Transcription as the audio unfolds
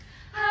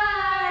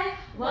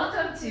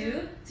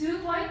to 2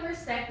 Point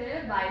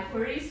Perspective by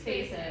Furry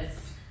Spaces.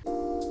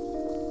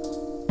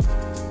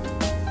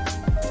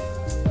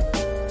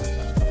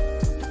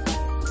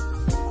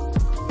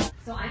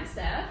 So I'm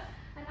Steph.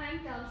 And I'm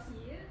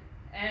Kelsey.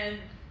 And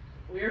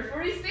we're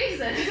Furry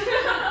Spaces.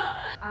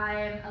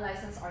 I'm a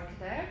licensed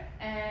architect,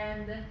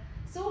 and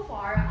so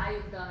far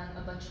I've done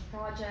a bunch of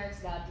projects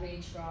that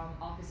range from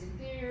office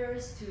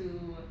interiors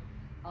to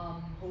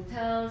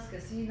hotels,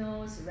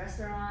 casinos,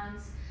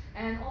 restaurants,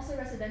 and also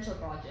residential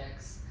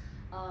projects.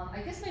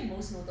 I guess my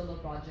most notable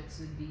projects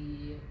would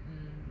be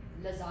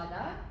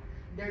Lazada,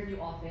 their new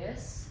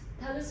office,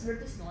 Telus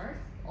Virtus North,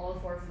 all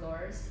 4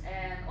 floors,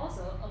 and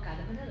also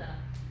Okada Manila.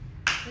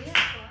 So yeah,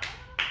 Wow.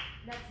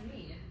 that's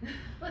me.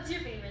 What's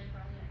your favorite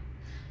project?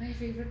 My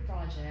favorite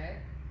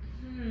project?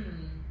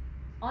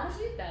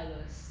 Honestly,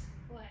 Telus.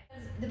 What?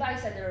 Diba I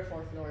said there were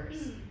 4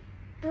 floors?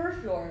 Per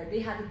floor, they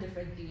had a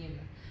different theme.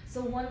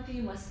 So one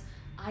theme was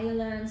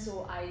island,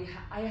 so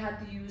I had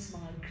to use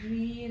mga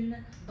green,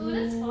 Oh, blue,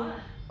 that's fun.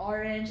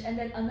 orange, and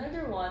then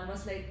another one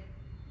was like,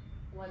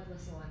 what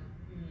was the one?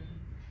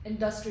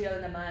 Industrial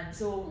naman.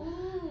 So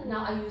Ooh.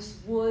 now I use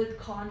wood,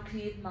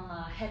 concrete,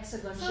 mga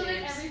hexagon So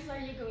like shapes. every floor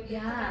you go to,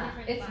 Yeah,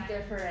 it's it's like a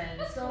different vibe. different.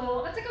 That's So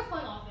cool. That's like a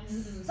fun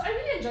office. So I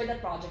really enjoyed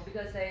that project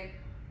because like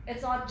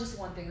it's not just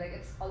one thing, like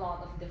it's a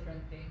lot of different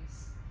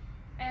things.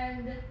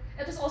 And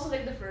it was also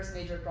like the first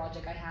major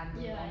project I handled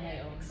Yeah, on my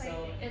yeah, own. So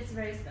exciting. it's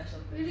very special.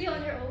 to Really me.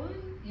 on your own?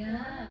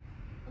 Yeah.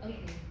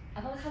 Okay. Okay.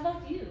 How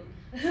about you?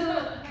 So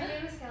my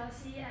name is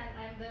Kelsey and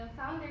I'm the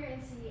founder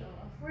and CEO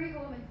of Furry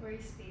Home and Furry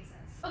Spaces.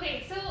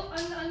 Okay, so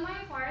on my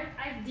part,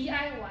 I've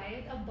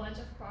DIY'd a bunch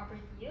of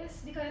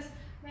properties because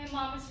my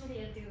mom is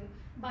really into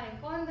buying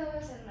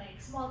condos and like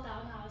small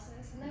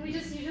townhouses, and then we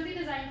just usually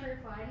design for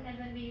fun and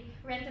then we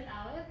rent it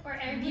out or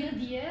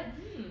Airbnb it.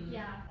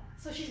 Yeah,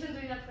 so she's been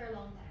doing that for a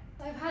long time.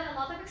 So I've had a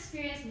lot of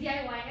experience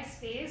DIYing a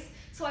space,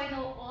 so I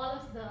know all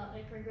of the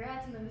like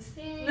regrets and the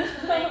mistakes,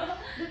 and, like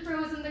the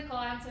pros and the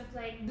cons of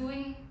like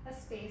doing a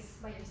space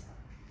by yourself.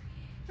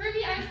 For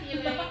me, I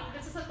feel like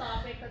this is a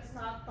topic that's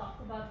not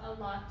talked about a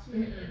lot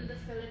here in the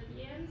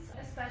Philippines,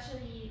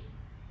 especially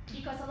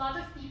because a lot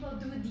of people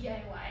do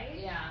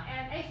DIY. Yeah.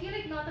 And I feel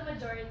like not the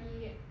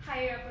majority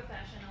hire a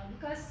professional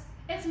because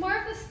it's more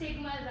of a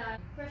stigma that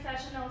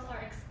professionals are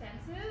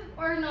expensive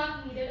or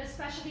not needed,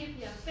 especially if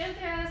you have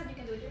Pinterest and you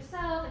can do it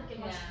yourself and you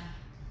can watch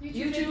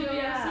YouTube videos.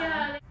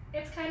 yeah. Like,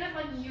 it's kind of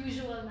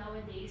unusual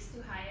nowadays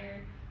to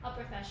hire a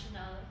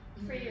professional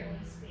for your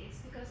own space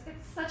because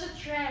it's such a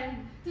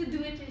trend to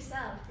do it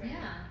yourself, right?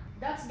 Yeah.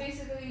 That's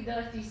basically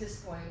the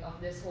thesis point of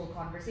this whole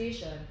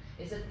conversation.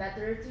 Is it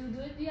better to do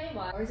it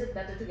DIY or is it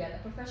better to get a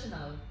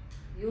professional?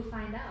 You'll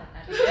find out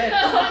at the end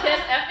of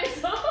this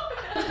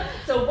episode.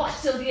 So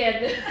watch till the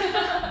end.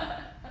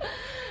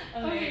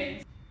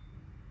 Okay.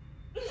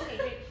 Okay,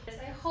 great. Yes,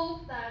 I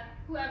hope that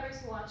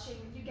whoever's watching,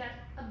 you get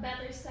a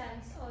better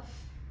sense of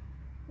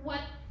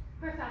what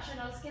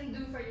professionals can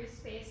do for your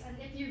space and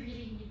if you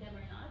really need them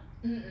or not.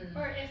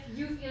 Or if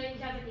you feel like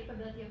you have the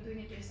capability of doing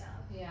it yourself.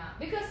 Yeah,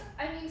 because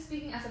I mean,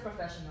 speaking as a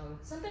professional,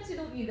 sometimes you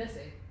don't need us,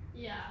 eh?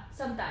 Yeah.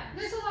 Sometimes.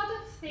 There's a lot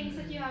of things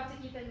that you have to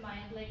keep in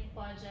mind, like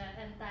budget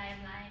and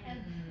timeline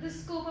and the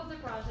scope of the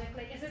project.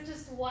 Like, is it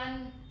just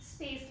one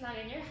space lang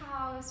in your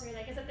house, or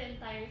like, is it the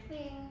entire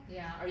thing?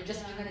 Yeah, are you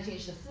just Yeah. gonna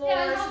change the floors?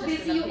 Yeah, and how just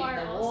busy gonna you paint are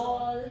the also.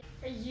 wall?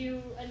 Are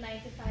you a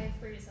 9 to 5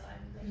 person?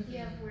 Like, do you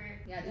have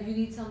work? Yeah, do you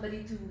need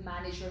somebody to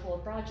manage your whole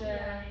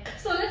project? Yeah.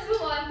 So let's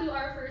move on to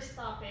our first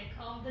topic,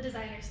 the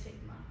designer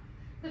stigma.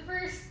 The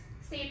first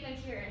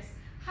statement here is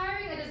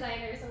hiring a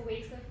designer is a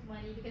waste of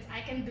money because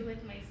I can do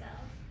it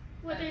myself.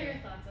 What are your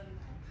thoughts on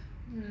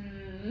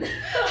that?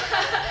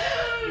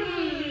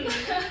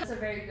 That's a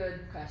very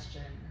good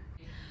question.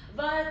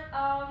 But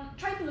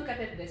try to look at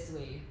it this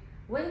way.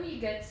 When we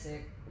get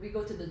sick, we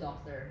go to the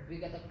doctor. We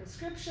get a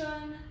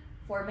prescription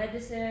for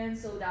medicine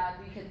so that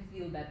we can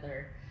feel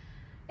better.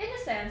 In a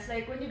sense,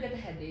 like when you get a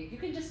headache, you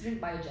can just drink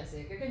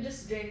Biogesic. You can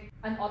just drink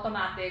an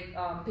automatic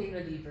pain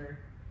reliever.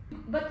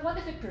 But what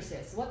if it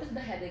persists? What if the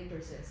headache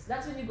persists?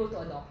 That's when you go to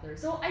a doctor.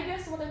 So I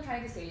guess what I'm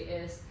trying to say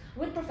is,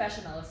 with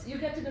professionals, you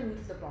get to the root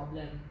of the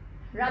problem.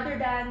 Rather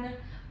than,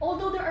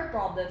 although there are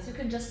problems you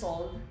can just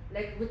solve,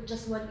 like with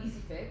just one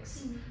easy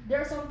fix, there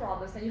are some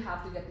problems that you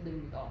have to get to the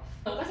root of.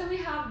 Kasi we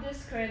have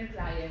this current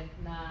client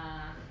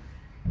na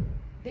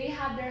they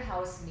had their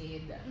house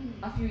made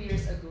a few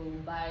years ago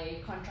by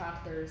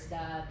contractors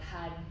that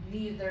had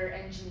neither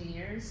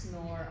engineers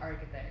nor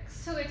architects.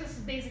 So it was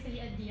basically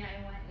a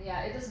DIY.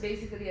 Yeah, it was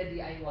basically a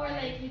DIY. Or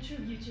like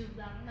YouTube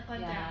lang na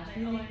contractor.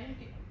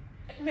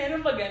 Yeah.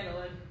 Meron ba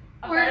ganon?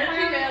 Or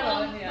Apparently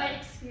parang meron, yeah. by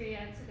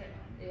experience,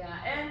 ganon.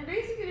 Yeah, and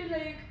basically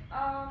like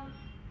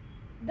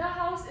the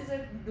house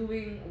isn't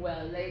doing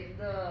well. Like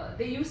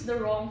they used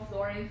the wrong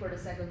flooring for the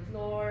second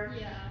floor.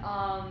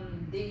 Yeah.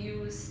 They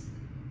used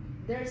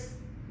there's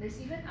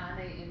even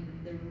anay in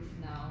the roof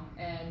now,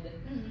 and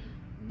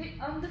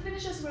the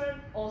finishes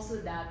weren't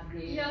also that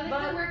great. Yeah, like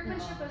but, the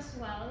workmanship as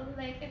well.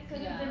 Like it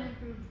could have been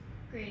improved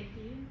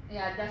greatly.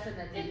 Yeah,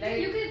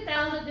 definitely. You could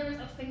tell that there was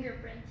a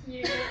fingerprint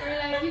here,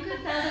 or like you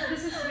could tell that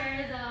this is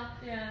where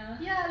the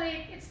Yeah,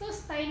 like it's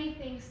those tiny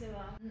things,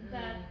 diba,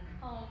 that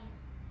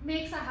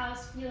makes a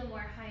house feel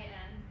more high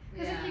end.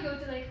 Because if you Yeah. go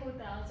to like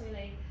hotels or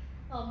like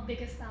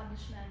big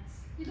establishments,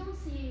 you don't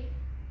see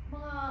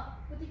mga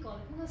what do you call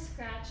it? Mga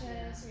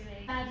scratches or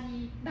like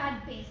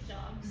bad paint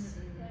jobs.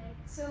 Mm-mm. Right?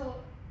 So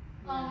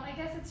Yeah. I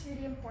guess it's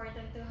really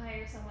important to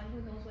hire someone who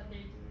knows what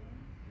they're doing.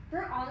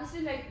 But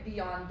honestly, like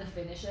beyond the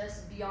finishes,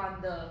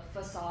 beyond the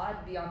facade,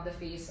 beyond the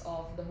face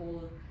of the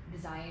whole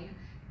design,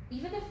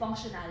 even the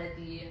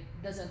functionality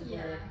doesn't Yeah.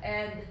 work.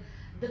 And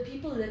the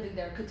people living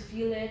there could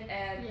feel it.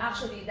 And Yeah.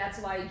 actually, that's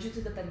why due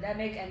to the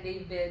pandemic and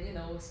they've been,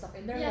 stuck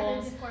in their Yeah,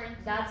 homes, there's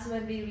quarantine. that's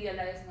when they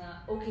realize na,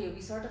 okay,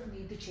 we sort of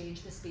need to change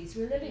the space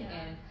we're living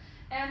Yeah. in.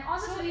 And So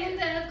honestly, in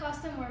the end, it cost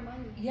them more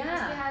money. Yeah.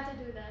 Because they had to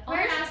do that.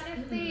 Honest- Whereas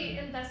if they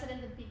Mm-mm. invested in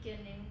the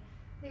beginning,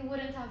 they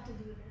wouldn't have to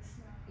do this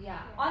now.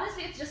 yeah,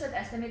 honestly, it's just an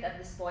estimate at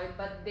this point,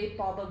 but they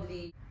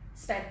probably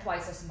spent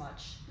twice as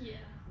much Yeah.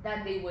 than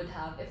they would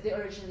have if they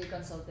originally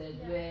consulted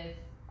Yeah. with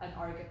an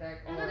architect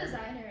And or a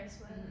designer as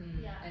well.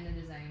 Mm-mm, Yeah. and a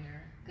designer.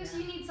 Because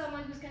you need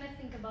someone who's gonna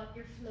think about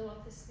your flow of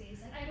the space,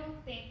 and I don't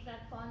think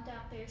that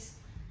contractors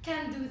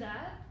can do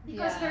that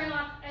because Yeah. they're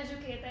not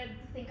educated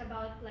to think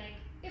about like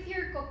if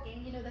you're cooking,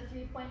 the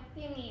 3-point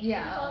thingy.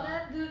 Yeah. What do you call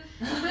that?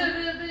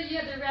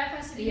 The ref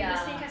has to be here, Yeah.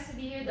 the sink has to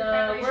be here, the The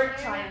preparation work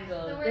area.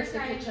 triangle. The work There's the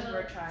triangle. kitchen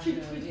work triangle.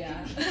 3-point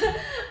Yeah. thingy.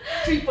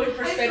 3-point I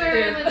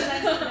swear I'm a perspective.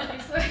 design student, I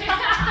swear.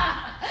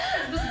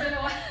 It's just been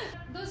a while.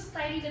 Those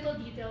tiny little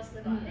details,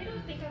 diba? They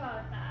don't think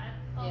about that.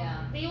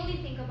 Yeah. They only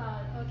think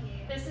about,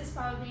 okay, this is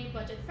probably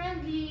budget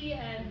friendly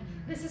and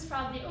this is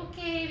probably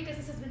okay because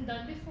this has been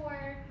done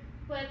before.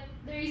 But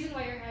the reason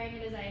why you're hiring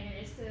a designer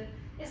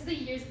is the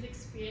years of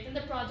experience and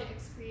the project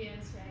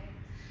experience, right?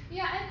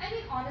 Yeah, and I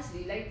mean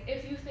honestly, like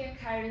if you think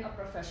hiring a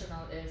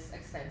professional is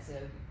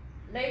expensive,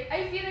 like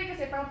I feel like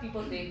kasi parang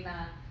people think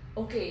na,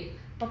 okay,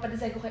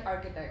 papadesign ko kay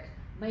architect,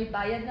 may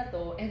bayad na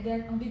to, and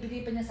then ang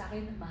bibigay pa niya sa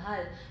akin, mahal.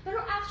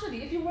 Pero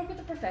actually, if you work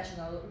with a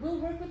professional, we'll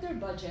work with your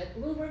budget,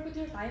 we'll work with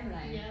your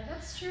timeline. Yeah,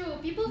 that's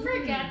true. People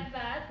forget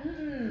that.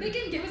 Mm-mm. They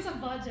can give us a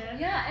budget.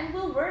 Yeah, and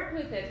we'll work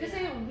with it.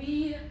 Kasi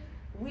Yeah.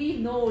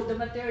 we know the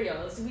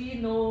materials,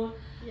 we know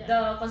Yeah. the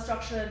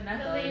construction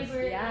methods.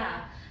 labor,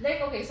 yeah.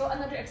 Like okay, so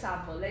another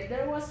example, like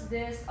there was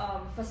this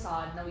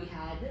facade that we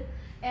had,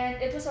 and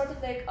it was sort of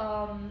like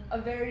a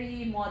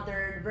very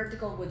modern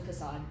vertical wood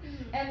facade.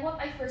 Mhm. And what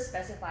I first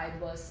specified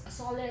was a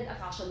solid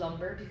acacia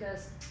lumber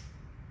because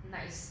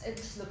nice, it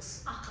just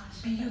looks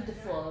Akash.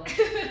 beautiful.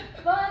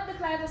 But the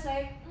client was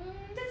like,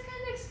 that's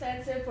kind of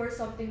expensive for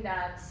something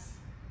that's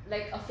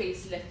like a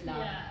facelift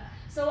lang. Yeah.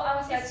 So I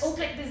was like, It's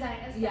okay, like design,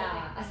 aesthetic.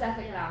 yeah,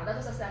 aesthetic Yeah. lang. That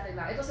was aesthetic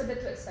lang. It was a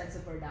bit too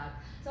expensive for that.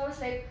 So I was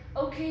like,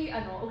 okay,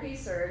 okay,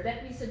 sir,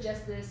 let me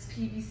suggest this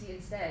PVC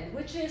instead,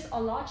 which is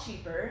a lot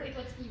cheaper. Wait,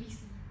 what's PVC?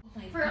 Oh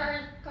my For god. our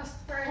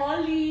customer.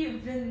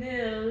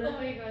 Polyvinyl. Oh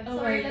my god. Oh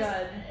Sorry, my let's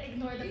god.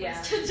 ignore the Yeah.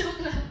 question.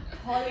 Joke lang.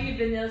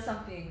 Polyvinyl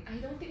something. I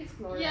don't think it's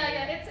chloride.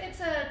 Yeah. It's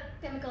a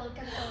chemical.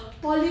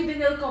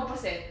 Polyvinyl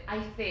composite, I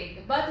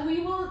think. But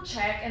we will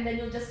check and then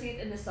you'll just see it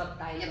in the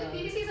subtitle. Yeah, but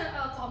PVC is a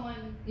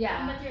common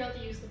Yeah. material to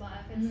use, diba?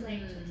 If it's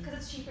like, Mhm. because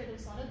it's cheaper than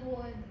solid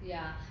wood.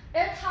 Yeah.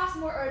 It has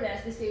more or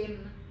less the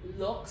same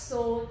look.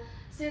 So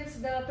since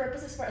the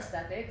purpose is for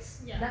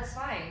aesthetics, Yeah. that's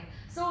fine.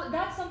 So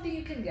that's something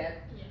you can get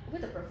Yeah.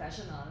 with a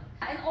professional.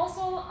 And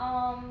also,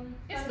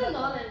 It's ano the ba to?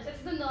 knowledge.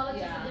 It's the knowledge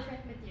of Yeah. the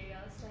different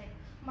materials. Like,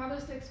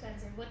 marble's too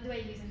expensive. What do I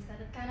use instead?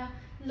 It kind of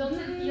looks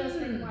and feels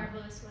like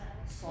marble as well.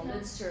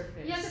 Solid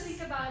surface. You have to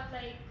think about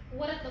like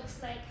what it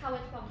looks like, how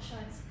it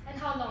functions, and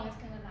how long it's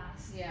gonna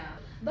last. Yeah.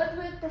 But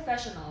with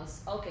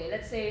professionals, okay,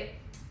 let's say,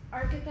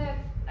 architect,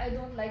 I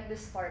don't like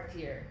this part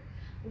here.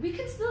 We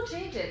can still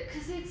change it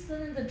because it's still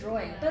in the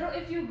drawing. Yeah. Pero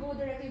if you go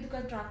directly to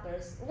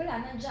contractors,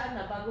 wala, nandiyan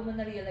na bago mo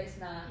na-realize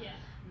na Yeah.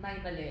 may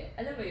mali.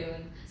 Alam mo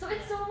yun? So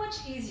it's so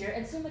much easier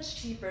and so much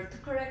cheaper to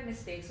correct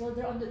mistakes while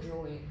they're on the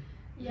drawing.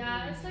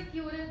 Yeah, it's like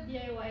you wouldn't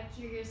DIY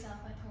cure yourself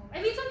at home. I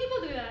mean, some people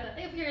do that.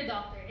 If you're a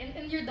doctor, and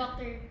your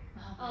doctor,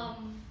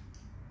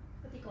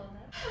 what do you call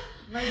that?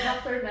 My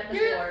doctor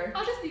metaphor.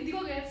 Honestly, di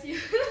ko gets you.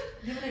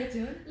 Di mo na-gets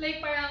yun? Like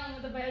parang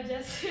the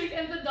biogesic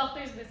and the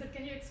doctor's visit.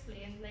 Can you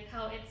explain like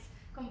how it's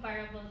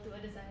comparable to a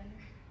designer?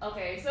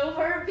 Okay, so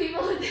for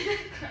people who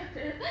didn't get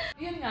it,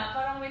 yun nga,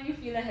 parang when you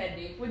feel a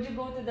headache, would you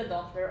go to the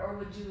doctor or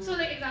would you... So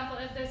like example,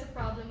 if there's a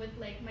problem with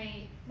like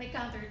my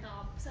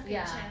countertop sa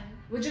Yeah. kitchen,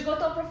 Would you go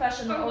to a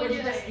professional or would you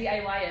just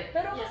hire? DIY it?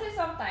 Pero Yeah. kasi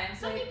sometimes,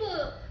 some like, people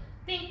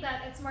think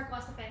that it's more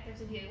cost effective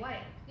to DIY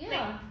it. Yeah.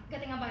 Like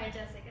getting a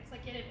biogesic, it's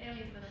like you don't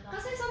need to go to the doctor.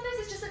 kasi sometimes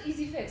it's just an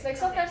easy fix. Like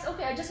sometimes,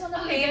 okay, I just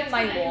wanna Okay, paint that's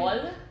my fine.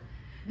 wall.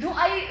 Do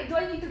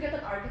I need to get an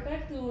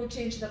architect to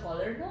change the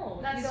color? No,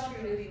 That's you don't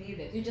true. really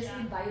need it. You just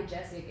Yeah. need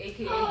biogesic,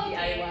 aka Oh,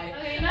 okay. DIY.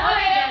 Okay, now I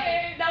get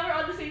it. Now we're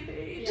on the same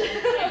page. Yeah,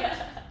 I get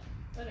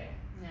it. Okay.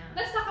 Yeah.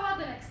 Let's talk about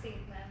the next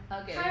statement.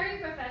 Okay. Hiring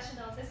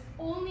professionals is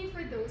only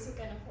for those who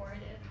can afford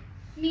it,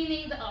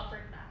 meaning the upper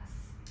class.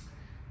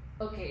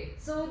 Okay,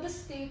 so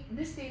this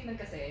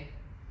statement kasi,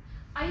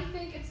 I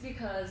think it's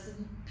because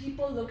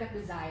people look at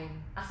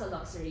design as a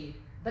luxury.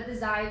 But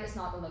design is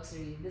not a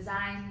luxury.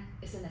 Design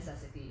is a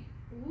necessity.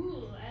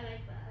 Ooh, I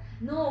like that.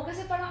 No,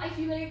 kasi parang I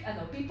feel like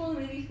people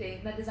really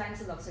think that design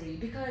is a luxury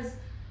because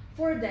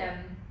for them,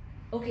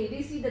 okay,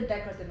 they see the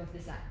decorative of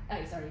design.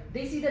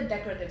 They see the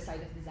decorative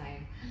side of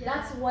design. Yeah.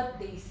 That's what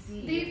they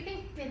see. They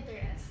think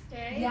Pinterest,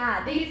 right?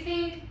 Yeah, They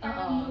think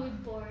mood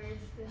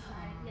boards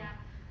design. Uh-uh. Yeah,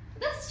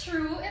 that's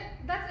true.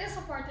 That is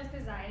a part of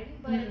design,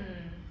 but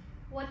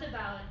what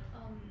about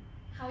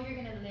how you're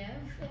gonna live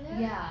in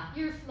it? Yeah.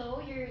 Your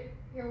flow, your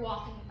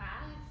walking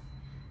path,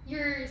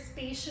 your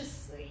spacious,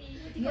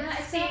 Yeah,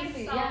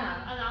 exactly,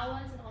 yeah.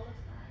 allowance and all of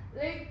that.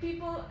 Like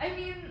people, I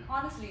mean,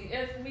 honestly,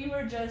 if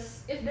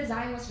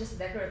design was just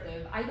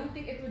decorative, I don't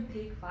think it would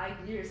take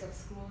 5 years of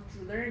school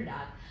to learn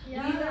that.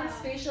 Yeah. We learn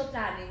spatial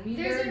planning.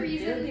 There's learn a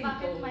reason building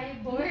bakit code. my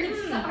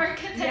boards sa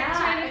architecture Yeah,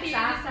 and interior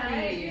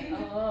exactly.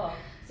 design.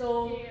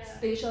 So Yeah.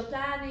 spatial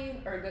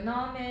planning,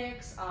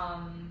 ergonomics,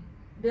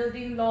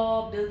 building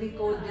law, building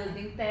code, Yeah.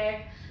 building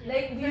tech. Yeah.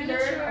 Like we learn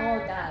Furniture, all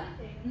that.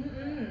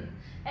 everything.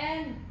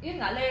 And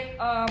yun nga,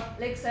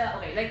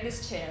 like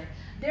this chair.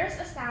 There's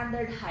a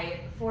standard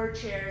height for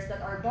chairs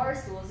that are bar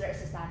stools.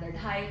 There's a standard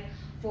height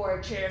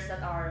for chairs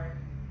that are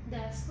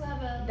Desk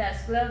level.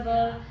 desk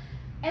level.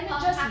 And it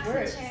just Accent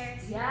works. chairs.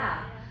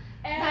 Yeah.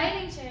 And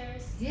Dining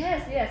chairs.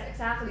 yes,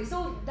 exactly.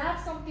 So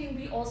that's something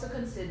we also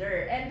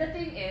consider. And the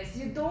thing is,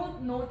 you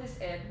don't notice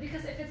it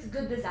because if it's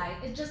good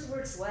design, it just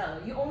works well.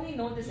 You only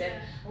notice it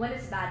Yeah. when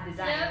it's bad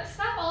design. Yeah,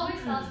 staff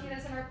always tells me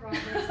this in our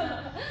projects.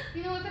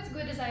 If it's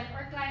good design,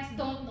 our clients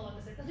don't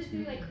notice it. They'll just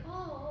be like,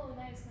 oh,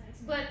 nice.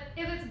 But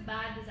if it's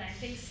bad design,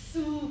 they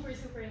super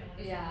notice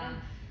it. Yeah.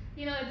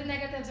 And the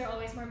negatives are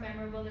always more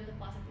memorable than the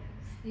positives.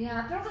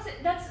 Yeah, pero kasi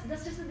that's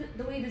just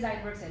the way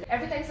design works.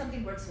 Every time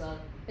something works well,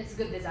 it's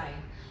good design.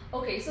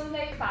 Okay, so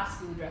like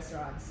fast food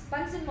restaurants,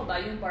 pansin mo ba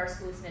yung bar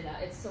stools nila?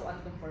 It's so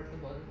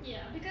uncomfortable.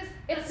 Yeah, because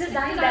It's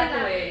designed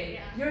that way.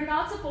 Yeah. You're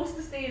not supposed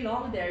to stay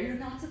long there. You're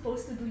not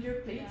supposed to do your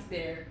plates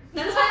there.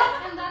 That's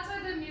why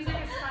the music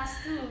is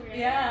fast too, right?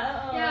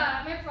 Yeah.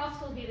 Yeah, my prof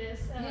told me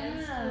this. In Yeah.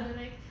 school,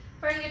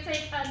 it's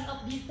like an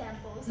upbeat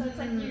tempo, so it's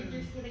like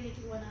you're feeling like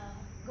you wanna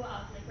go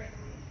out like right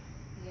away.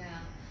 Yeah.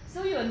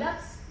 So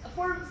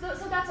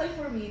so that's why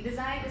for me,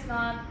 design is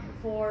not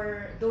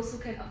for those who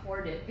can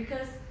afford it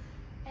because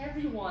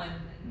everyone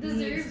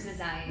needs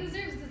design.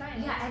 Deserves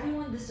design. Yeah, also.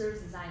 everyone deserves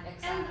design.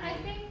 Exactly. And I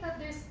think that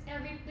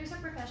there's a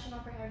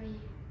professional for every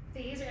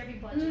phase or every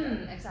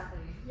budget.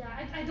 Exactly. Yeah,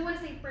 I don't want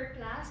to say per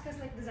class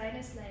because like design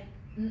is like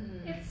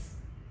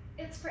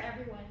it's for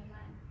everyone,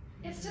 man.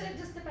 It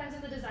just depends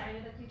on the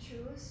designer that you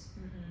choose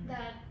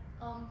that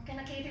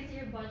can cater to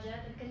your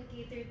budget and can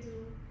cater to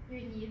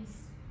your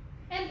needs.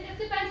 And it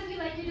depends if you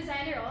like your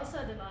designer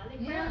also, diba?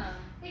 You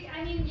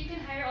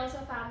can hire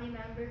also a family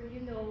member who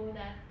you know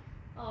that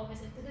is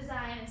into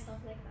design and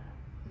stuff like that.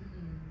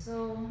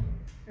 So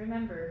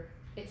remember,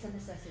 it's a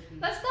necessity.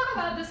 Let's talk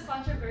about this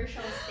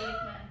controversial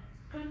statement.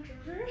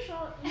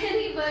 Controversial.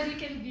 Anybody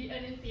can be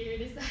an interior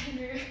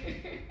designer.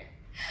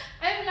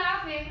 I'm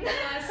laughing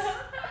because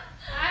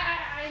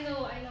I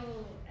know.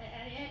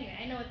 Anyway,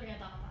 I know what we're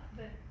gonna talk about.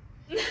 But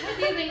what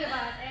do you think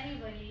about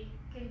anybody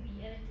can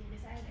be an interior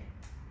designer?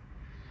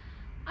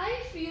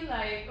 I feel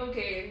like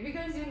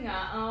because yun nga,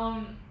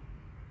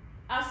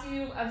 as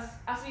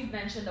we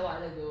mentioned a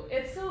while ago,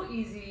 it's so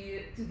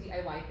easy to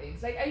DIY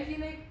things. Like I feel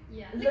like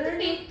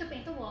learning to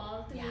paint a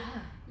wall.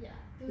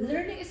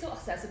 Learning is so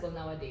accessible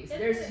nowadays. It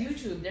There's is.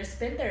 YouTube, there's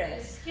There's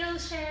Pinterest.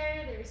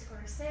 Skillshare, there's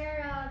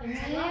Coursera, there's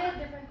a lot of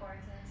different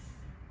courses.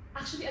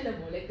 Actually, alam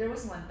mo, like there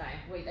was one time.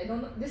 Wait, I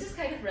don't know. This is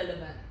kind of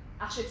relevant.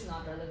 Actually, it's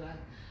not relevant.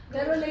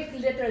 Pero like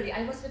literally,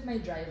 I was with my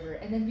driver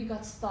and then we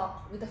got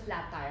stuck with a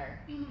flat tire.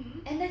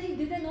 And then he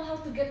didn't know how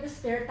to get the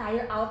spare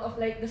tire out of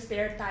like the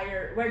spare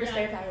tire where the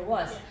spare tire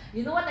was. Yeah.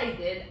 You know what I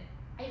did?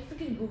 I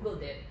freaking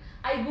Googled it.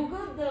 I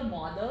Googled the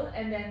model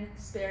and then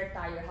spare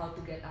tire how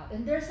to get out.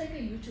 And there's like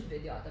a YouTube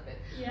video out of it.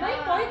 Yeah. My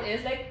point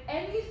is like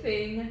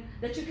anything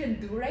that you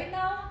can do right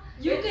now,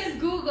 You it's- can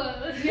Google.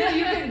 yeah,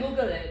 you can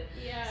Google it.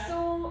 Yeah.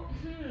 So,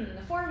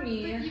 for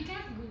me, But you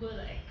can't Google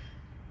like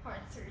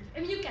heart surgery. I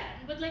mean, you can,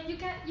 but like you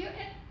can't.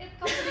 It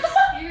comes with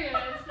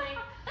experience,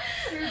 like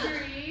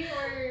surgery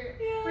or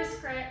Yeah.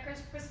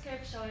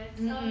 prescriptions.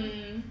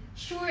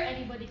 Sure,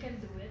 anybody can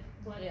do it,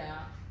 but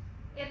yeah.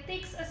 it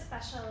takes a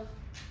special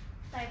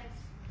type of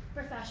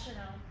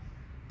professional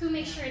to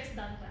make sure it's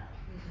done well.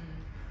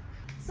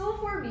 So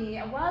for me,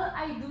 while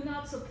I do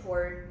not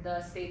support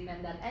the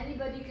statement that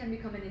anybody can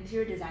become an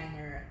interior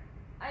designer,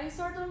 I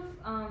sort of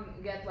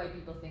get why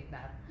people think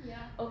that.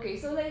 Yeah. Okay,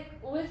 so like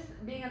with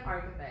being an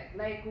architect,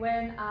 like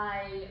when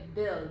I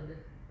build,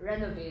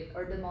 renovate,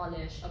 or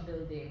demolish a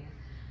building,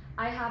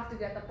 I have to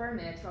get a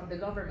permit from the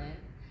government,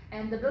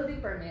 and the building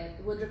permit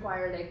would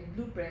require like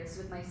blueprints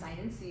with my sign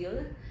and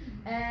seal,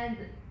 and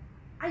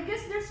I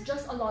guess there's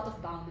just a lot of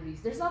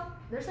boundaries. There's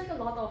like a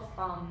lot of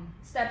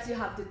steps you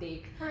have to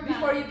take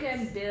before you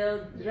can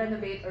build,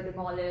 renovate, or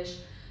demolish.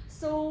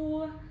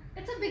 So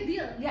It's a big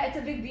deal. yeah, it's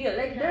a big deal.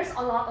 Like Yeah. there's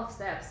a lot of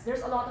steps.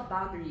 There's a lot of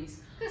boundaries.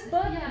 Because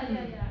But- yeah.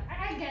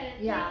 I get it.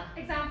 Yeah.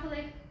 Like, example,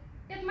 like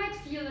it might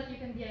feel that you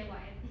can DIY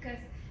it because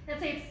let's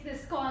say it's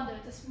this condo,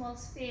 it's a small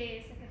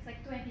space, like it's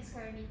like 20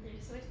 square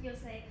meters, so it feels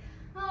like,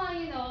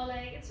 oh,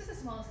 like it's just a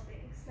small space.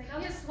 Like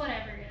I'll just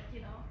whatever it.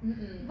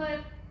 Mm-mm. But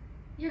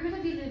you're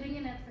gonna be living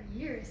in it for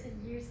years and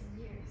years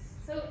and years.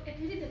 So it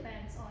really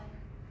depends on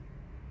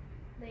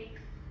like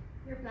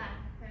your plan,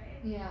 right?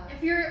 Yeah.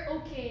 If you're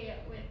okay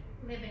with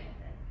living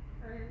with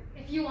it, or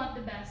if you want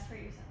the best for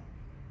yourself.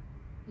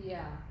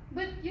 Yeah.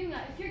 But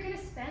if you're gonna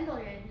spend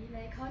already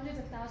like hundreds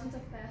of thousands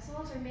of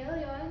pesos or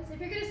millions, if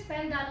you're gonna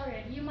spend that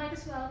already, you might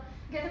as well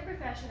get a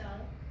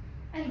professional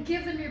and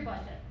give them your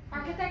budget.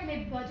 Architect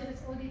may budget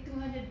is only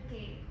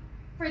 200K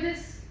for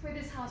this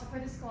house or for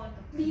this condo.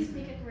 Please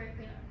make it work.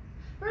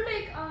 But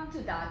like to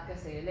that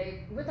kasi,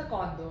 like with a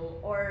condo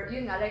or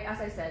yun nga, like as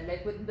I said,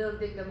 like with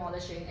building,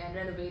 demolishing and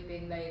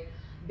renovating like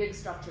big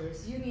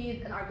structures, you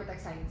need an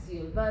architect sign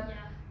seal. But Yeah.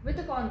 with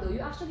the condo, you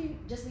actually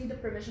just need the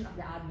permission of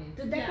the admin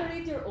to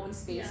decorate your own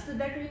space, Yeah. to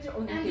decorate your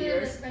own And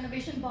interiors. the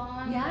renovation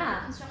bond,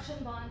 Yeah. construction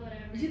bond,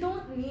 whatever. You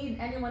don't need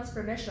anyone's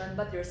permission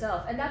but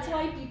yourself. And that's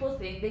Yeah. why people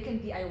think they can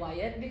DIY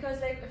it,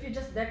 because like if you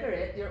just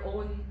decorate your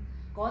own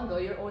condo,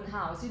 your own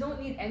house, you don't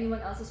need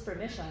anyone else's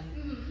permission.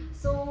 Mhm.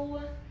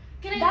 So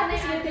Can I that can I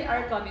is where add they to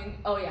are that? coming.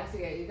 Oh yeah,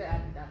 sige, you can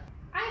add to that.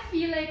 I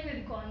feel like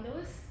with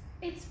condos,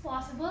 it's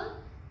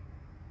possible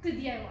to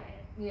DIY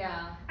it.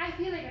 Yeah. I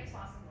feel like it's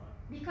possible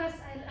because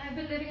I've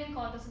been living in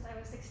condos since I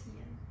was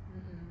 16.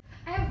 Mm-mm.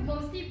 I have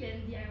mostly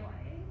been DIY,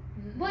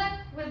 Mm-mm.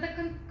 but with the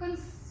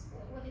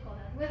what do you call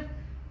that?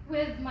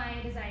 With my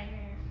design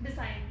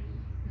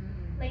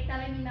Mm-mm. like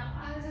telling me now,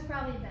 this is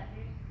probably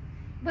better.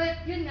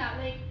 But yun nga,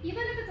 like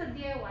even if it's a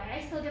DIY,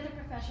 I still get the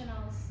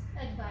professional's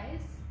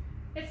advice.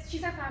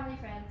 She's our family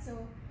friend,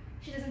 so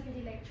she doesn't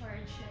really like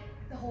charge like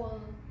the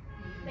whole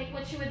like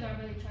what she would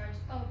normally charge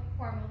a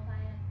formal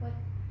client. But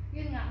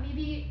yun nga,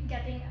 maybe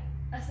getting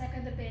a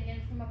second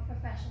opinion from a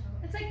professional.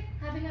 It's like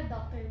having a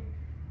doctor,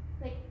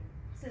 like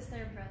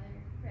sister, brother,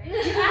 right?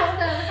 You ask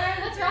them, "Hey,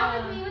 what's wrong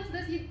with me? What's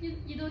this?"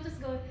 You don't just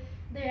go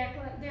direct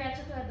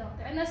to a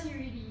doctor unless you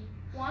really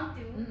want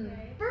to,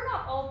 right? But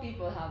not all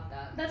people have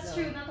that. That's so.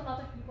 true. Not a lot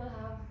of people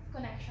have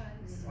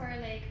connections Mhm. or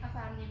like a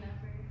family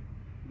member.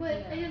 But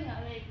Yeah. ayun nga,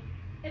 like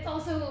it's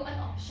also an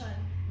option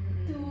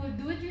Mm-mm. to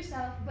do it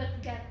yourself but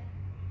get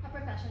a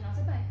professional's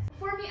advice.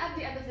 For me, at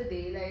the end of the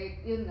day,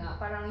 like yun nga,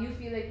 parang you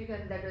feel like you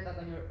can decorate it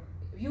on your,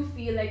 you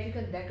feel like you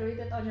can decorate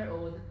it on your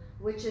own,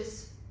 which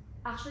is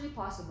actually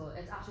possible.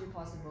 It's actually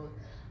possible.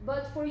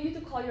 But for you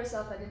to call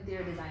yourself an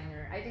interior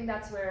designer, I think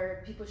that's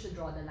where people should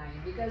draw the line.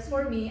 Because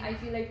for me, I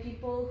feel like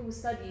people who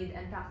studied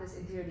and practiced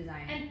interior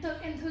design And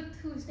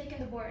who's taken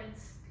the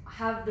boards?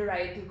 have the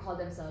right to call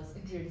themselves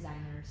interior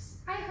designers.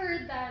 I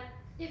heard that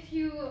if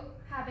you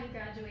haven't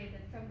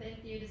graduated from the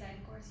interior design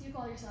course, you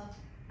call yourself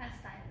a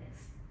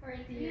stylist or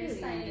interior Really?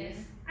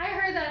 stylist. I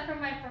heard that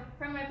from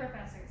my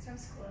professors from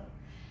school.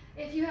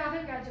 If you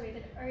haven't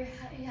graduated or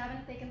you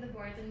haven't taken the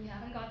boards and you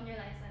haven't gotten your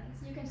license,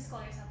 you can just call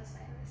yourself a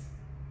stylist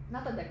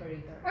Not a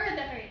decorator. or a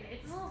decorator.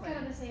 It's Okay. kind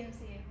of the same.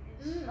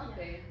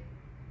 Okay.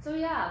 So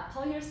yeah,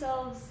 call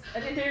yourselves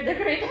an interior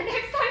decorator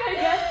next time, I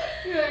guess.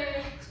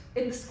 Yeah.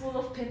 In the school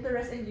of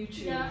Pinterest and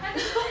YouTube. Yeah, and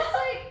it's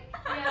like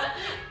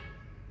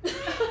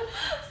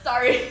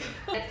Sorry.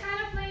 it's kind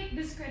of like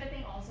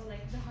discrediting also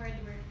like the hard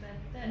work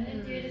that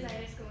interior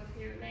designers go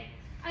through. Like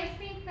I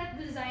think that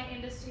the design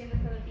industry in the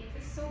Philippines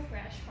is so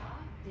fresh, pa.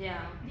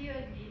 Yeah. Do you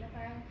agree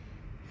that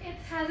it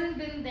hasn't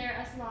been there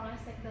as long as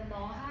like the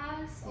law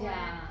has or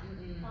Yeah.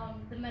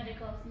 the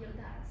medical field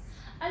has?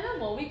 Alam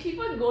mo, we keep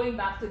on going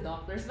back to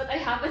doctors, but I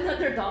have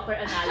another doctor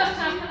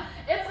analogy.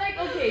 It's like,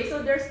 okay,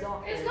 so there's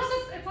doctors.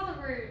 It's not that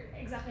we're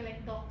exactly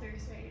like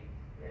doctors, right?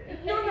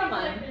 No It's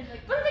naman.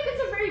 like- But like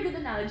it's a very good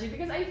analogy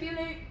because I feel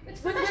like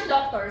It's with professional.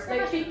 doctors,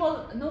 like Professional.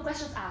 people, no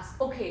questions asked.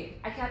 Okay,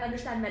 I can't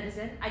understand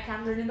medicine. I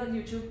can't learn it on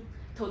YouTube.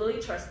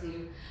 Totally trust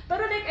you.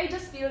 But like I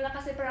just feel na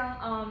kasi parang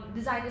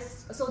design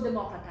is so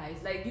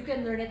democratized. Like you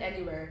can learn it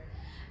anywhere.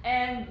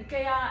 And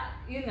kaya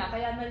yun nga,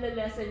 kaya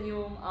nalilesen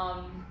yung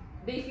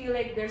they feel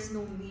like there's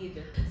no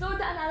need. So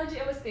the analogy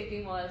I was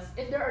thinking was,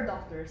 if there are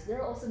doctors, there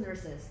are also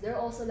nurses. There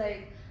are also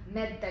like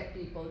med tech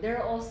people. There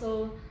are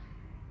also,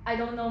 I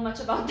don't know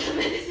much about the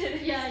medicine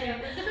Yeah, industry.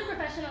 yeah. Different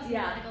professionals in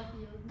Yeah. the medical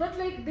field. But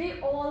like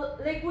they all,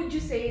 like would you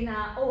say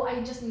na, oh,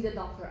 I just need a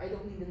doctor, I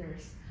don't need a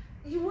nurse?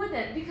 You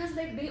wouldn't, because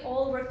like they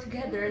all work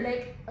together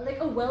like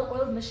a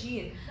well-oiled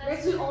machine.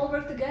 That's Like we true. all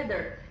work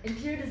together.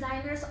 Interior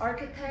designers,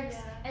 architects,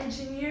 Yeah.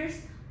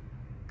 engineers.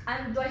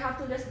 And do I have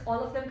to list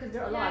all of them because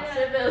there are a Yeah, lot? yeah.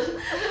 Civil,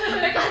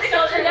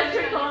 mechanical,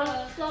 electrical,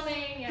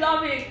 plumbing,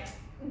 plumbing.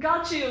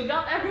 Got you,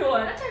 got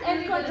everyone, That's a and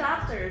really good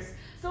contractors.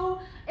 So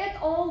it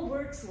all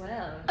works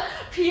well.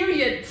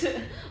 Period.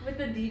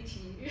 With the DT.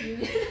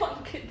 No,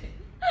 I'm kidding.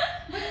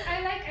 But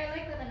I like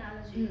that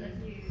analogy that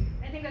you.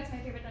 I think that's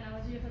my favorite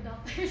analogy of a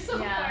doctor so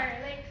Yeah. far.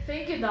 Like,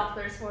 Thank you,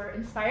 doctors, for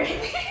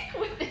inspiring me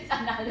with this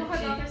analogy. baka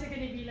doctors are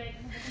gonna be like,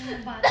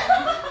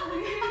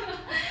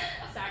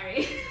 Sorry.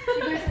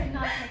 you guys are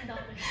not like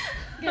doctors.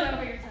 Get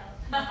over yourself.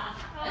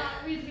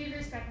 We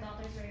respect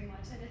doctors very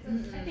much,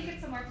 and I think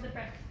it's a mark of the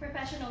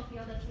professional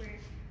field that we're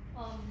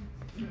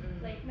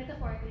Mm-mm. like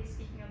metaphorically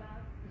speaking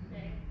about,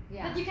 right?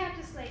 Yeah. But you can't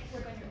just like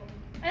work on your own.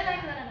 I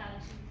like that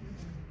analogy.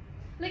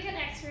 Mm-mm. Like an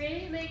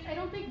X-ray, like I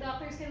don't think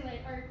doctors can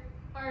like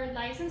are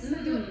licensed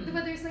to do it,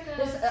 but there's like a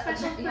There's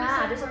special person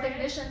yeah, there's a for it.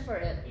 technician for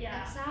it.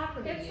 Yeah.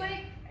 Exactly. It's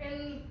like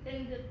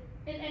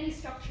in any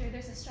structure,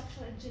 there's a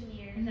structural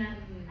engineer that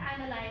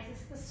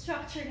analyzes the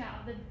structure now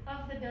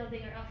of the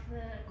building or of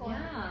the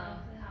corner Yeah.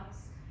 of the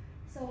house.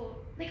 So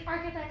like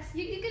architects,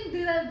 you can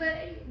do that,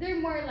 but they're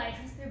more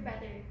licensed, they're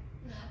better.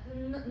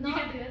 You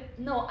can do it.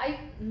 No,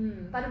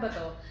 paano ba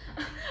to?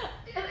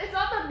 It's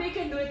not that they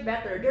can do it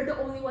better. They're the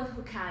only one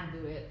who can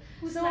do it.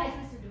 Who's So-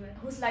 licensed to do it?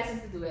 Who's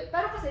licensed to do it.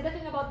 Pero kasi the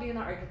thing about being an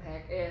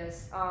architect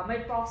is, my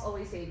profs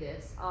always say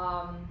this,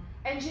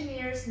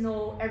 engineers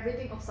know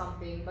everything of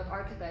something, but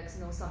architects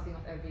know something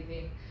of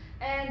everything.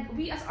 And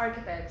we as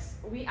architects,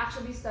 we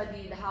actually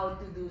studied how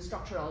to do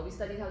structural, we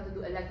studied how to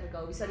do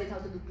electrical, we studied how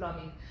to do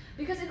plumbing.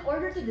 Because in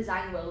order to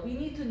design well, we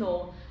need to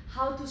know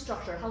how to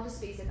structure, how to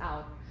space it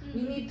out.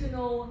 We need to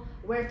know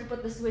where to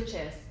put the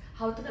switches,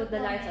 how to The put the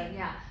lights on, plumbing.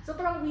 yeah. So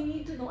parang we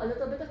need to know a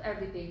little bit of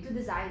everything to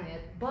design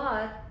it,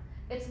 but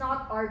it's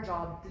not our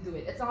job to do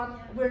it. It's not,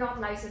 Yeah. we're not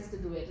licensed to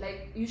do it.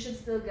 Like, you should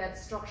still get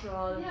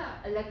structural, Yeah.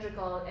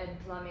 electrical, and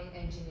plumbing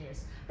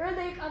engineers. Pero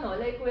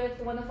like with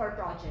one of our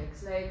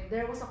projects, like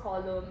there was a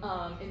column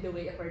in the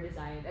way of our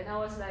design, and I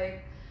was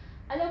like,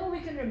 alam mo,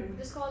 we can remove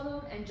this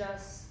column and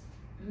just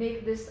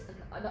make this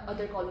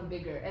other column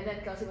bigger. And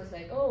then Kelsey was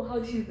like, oh, how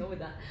do you know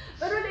that?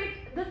 Pero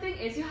like, the thing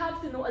is, you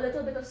have to know a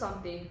little bit of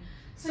something.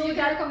 So you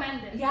can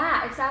recommend it.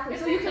 Yeah, exactly.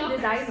 It's So you like can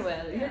doctors. design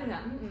well. Yeah. Yun nga.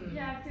 Mm-mm. You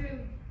have to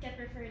get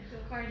referred to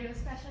a cardio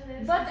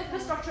specialist. But and if the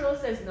stuff. structural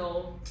says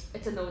no,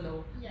 it's a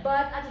no-no. Yeah.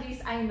 But at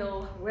least I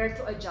know where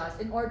to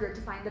adjust in order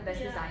to find the best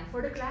Yeah. design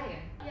for the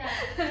client. Yeah,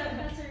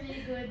 that's a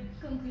really good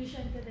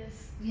conclusion to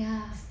this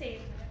Yeah.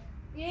 statement.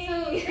 Yay! So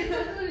in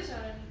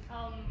conclusion,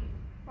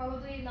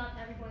 probably not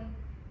everyone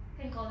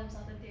can call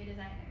themselves interior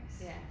designers.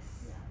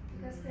 Yes. Yeah,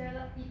 because there are a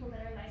lot of people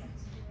that are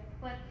licensed to do it.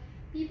 But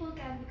people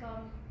can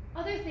become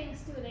other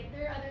things too. Like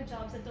there are other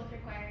jobs that don't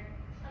require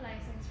a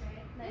license,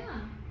 right? Like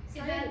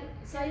Yeah. event.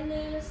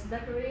 Stylist,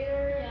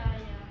 decorator. Yeah.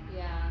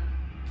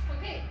 Yeah.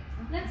 Okay,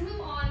 let's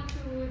move on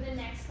to the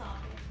next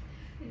topic.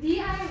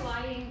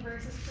 DIYing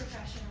versus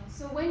professional.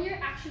 So when you're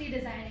actually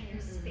designing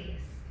your Mhm.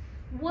 space,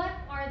 what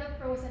are the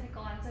pros and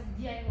cons of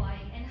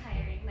DIYing and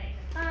hiring? Like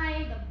the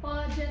time, the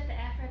budget, the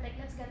effort. Like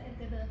let's get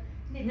into the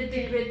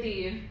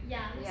Nitty-gritty.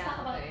 Yeah, let's Yeah, talk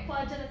about okay.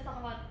 budget, let's talk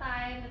about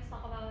time, let's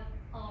talk about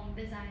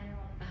design and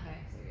all. Okay,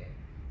 sige.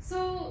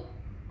 So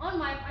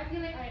I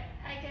feel like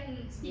I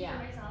can speak Yeah.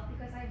 for myself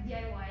because I've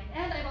DIYed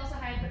and I've also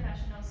hired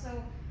professionals.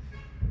 So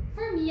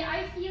for me,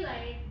 I feel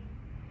like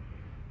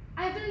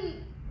I've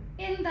been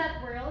in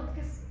that world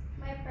because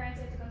my parents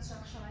are into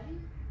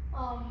construction.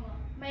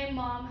 My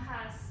mom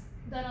has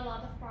done a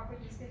lot of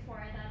properties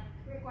before that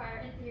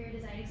require interior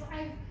designing. So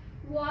I've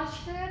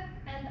watched it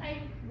and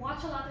I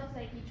watch a lot of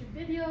like YouTube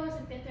videos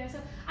and Pinterest. So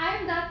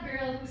I'm that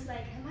girl who's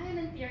like, am I an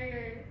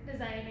interior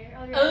designer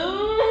already?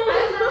 Oh!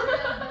 I'm that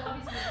girl, but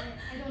obviously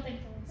I don't think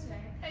so,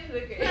 right? It's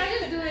okay. But I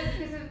just do it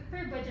because for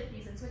budget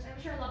reasons, which I'm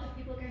sure a lot of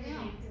people can Yeah.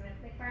 relate to it.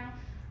 Like parang,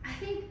 I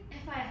think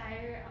if I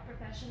hire a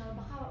professional,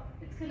 baka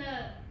it's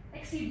gonna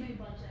exceed my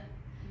budget.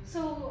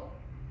 So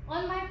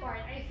on my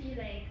part, I feel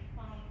like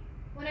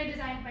when I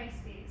design my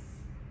space,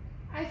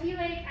 I feel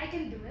like I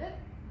can do it,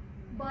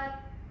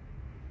 but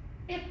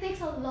it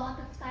takes a lot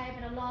of time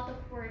and a lot of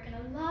work and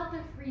a lot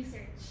of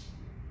research.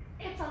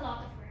 It's a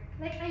lot of work.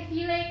 Like I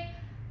feel like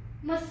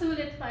mas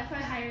sulit pa if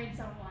I hired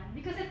someone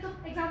because it took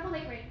example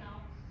like right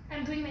now,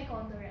 I'm doing my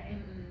condo, right?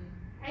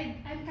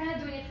 I'm kind of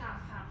doing it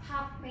half.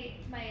 Half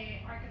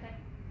my architect,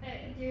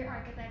 interior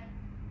architect,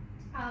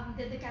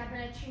 did the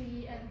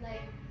cabinetry and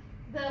like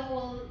the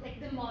whole like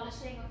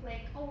demolishing of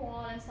like a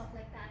wall and stuff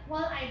like that.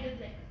 While I did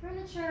like the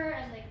furniture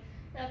and like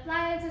the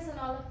appliances and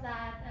all of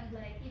that and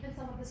like even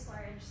some of the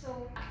storage.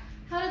 So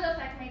how did it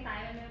affect my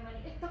time and my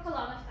money? It took a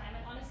lot of time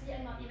and honestly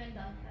I'm not even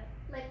done yet.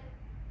 Like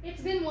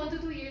it's been 1 to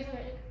 2 years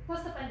already,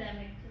 plus the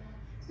pandemic.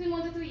 It's been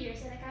 1 to 2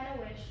 years and I kind of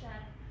wish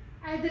that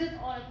I did it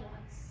all at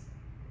once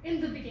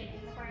in the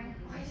beginning. Na parang,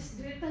 I just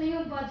do it, ito na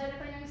yung budget,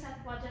 ito na yung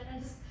set budget, and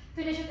just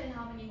finish it in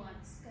how many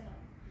months. Ganon.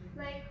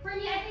 Like, for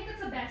me, I think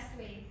that's the best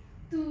way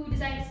to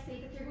design a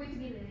space that you're going to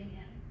be living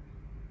in.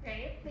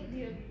 Right? Like, do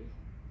you agree?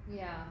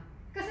 Yeah.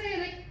 Kasi,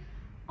 like,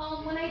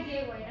 when I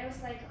DIY, I was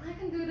like, I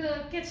can do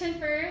the kitchen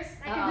first,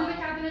 I can do the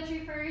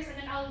cabinetry first, and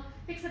then I'll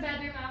fix the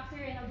bedroom after,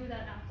 and I'll do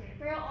that after.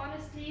 Pero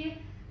honestly,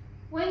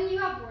 when you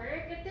have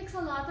work, it takes a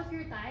lot of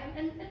your time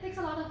and it takes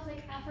a lot of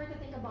like effort to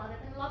think about it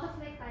and a lot of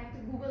like time to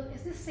Google,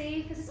 is this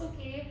safe? Is this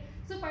okay?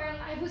 So parang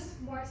I was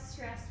more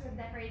stressed with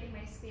decorating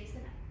my space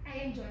than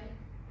I enjoyed.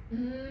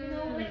 You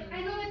know, like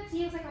I know it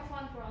seems like a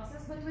fun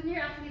process, but when you're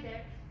actually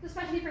there,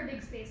 especially for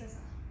big spaces,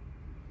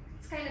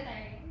 it's kind of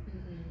tiring.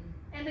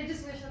 And I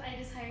just wish that I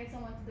just hired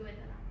someone to do it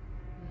na lang.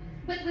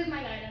 But with my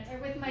guidance or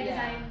with my Yeah.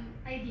 design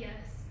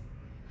ideas.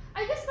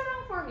 I guess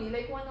parang for me,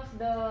 like one of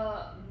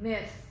the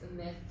myths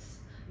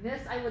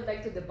I would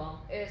like to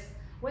debunk is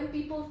when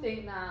people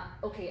think na,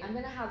 okay, I'm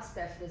gonna have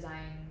Steph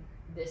design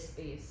this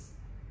space.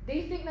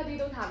 They think that they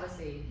don't have a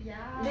say. Yeah.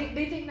 Like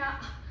they think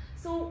that,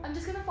 so I'm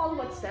just gonna follow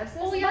what Steph says.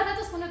 Oh yeah, but that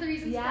was one of the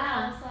reasons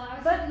Yeah. also. I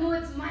was But- like, no,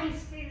 it's my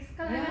space.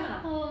 Kailangan Yeah.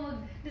 ako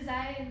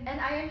mag-design. And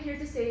I am here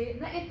to say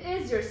na it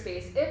is your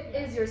space. It Yeah.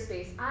 is your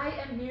space. I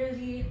am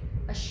merely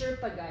a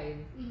Sherpa guide.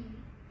 Mm.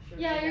 Sherpa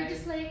Yeah, you're guide.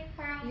 just like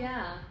parang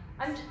Yeah.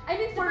 I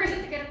mean the for person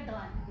to get it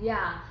done.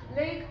 Yeah,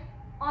 like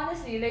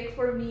honestly, like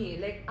for me,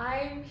 like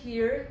I'm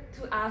here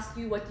to ask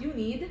you what you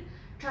need,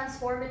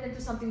 transform it into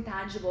something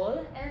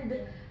tangible, and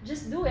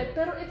just do it.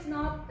 Pero it's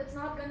not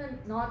gonna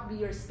not be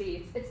your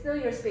space. It's still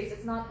your space.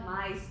 It's not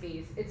my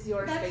space. It's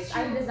your That's space. true.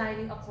 I'm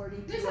designing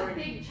according to There's your a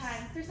big needs.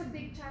 chance. There's a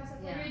big chance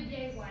that when Yeah.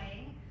 you're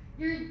DIYing,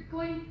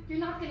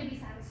 you're not gonna be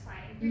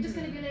satisfied. You're just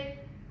gonna be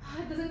like, oh,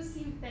 it doesn't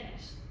seem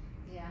finished,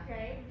 Yeah.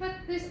 right?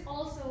 But there's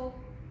also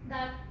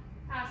that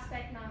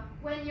aspect now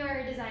when you're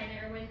a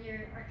designer, or when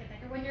you're architect,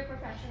 or when you're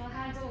professional,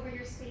 hands over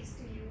your space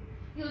to you.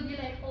 You'll be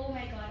like, oh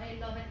my god, I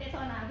love it. Ito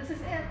na, this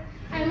is it.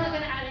 I'm not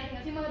gonna add anything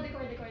else. Yung mga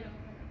decor lang.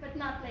 But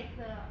not like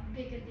the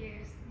big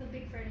interiors, the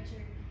big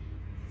furniture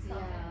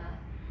stuff. Yeah.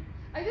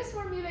 I guess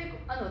for me, like,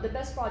 the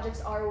best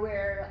projects are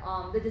where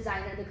the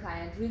designer and the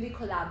client really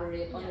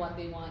collaborate on Yeah. what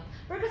they want.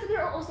 Because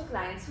there are also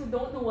clients who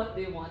don't know what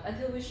they want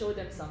until we show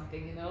them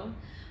something, you know?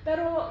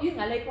 Pero, yun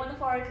nga, like one of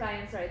our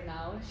clients right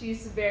now,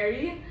 she's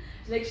very,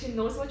 like, she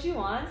knows what she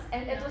wants,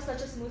 and it Yeah. was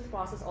such a smooth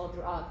process all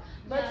throughout.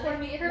 But Yeah, for like,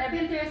 me, it her never...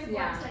 Pinterest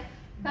yeah. boards, like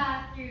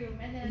bathroom,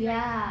 and then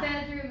Yeah. like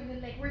bedroom, and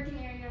then like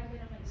working area, and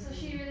then like, so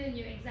she really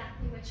knew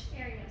exactly which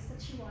areas that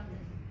she wanted.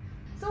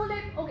 So,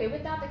 like, okay,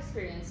 with that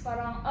experience,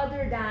 parang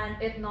other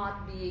than it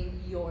not being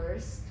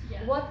yours,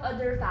 Yeah. what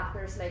other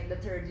factors, like,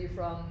 deterred you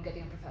from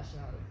getting a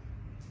professional?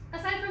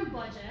 Aside from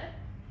budget,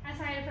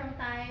 aside from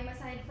time,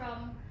 aside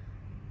from,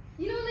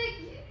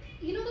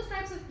 those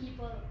types of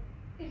people,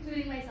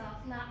 including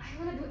myself, na I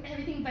want to do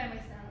everything by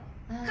myself.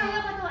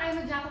 Kaya ko to, I'm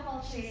a jack of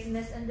all She's trades.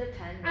 Miss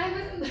Independent. I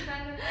was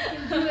independent, I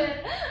can do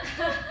it.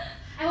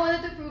 I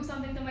wanted to prove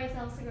something to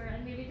myself siguro,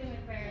 and maybe to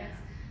my parents.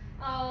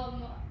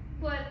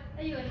 But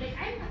ayun, like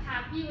I'm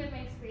happy with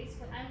my space,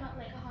 but I'm not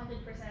like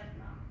 100%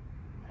 now.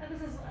 This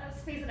is a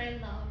space that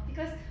I love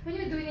because when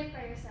you're doing it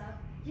by yourself,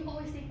 you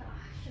always think, I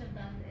should have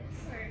done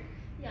this. Or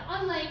yeah,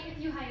 unlike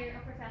if you hire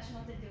a professional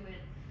to do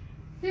it,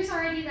 there's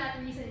already that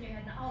reason in your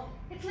head na, oh,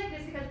 it's like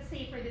this because it's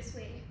safer this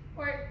way.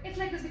 Or it's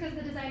like this because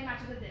the design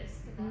matches with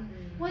this. Diba?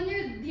 Mhm. When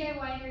you're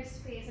DIYing your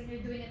space and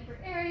you're doing it per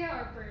area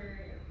or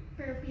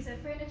per piece of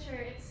furniture,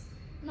 it's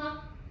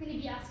not going to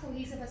be as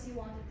cohesive as you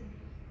want it to be.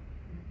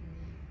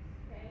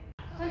 Right?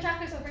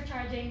 Contractors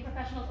overcharging,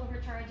 professionals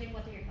overcharging.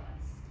 What are your thoughts?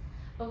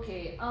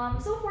 Okay,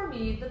 so for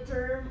me, the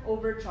term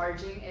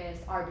overcharging is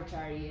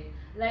arbitrary.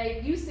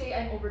 Like, you say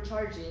I'm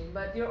overcharging,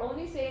 but you're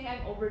only saying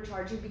I'm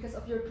overcharging because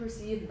of your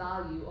perceived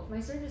value of my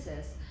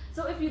services.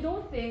 So if you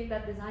don't think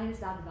that design is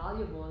that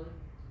valuable,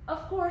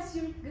 of course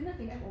you're gonna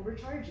think I'm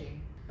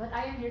overcharging. But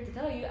I am here to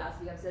tell you, as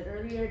we have said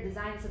earlier,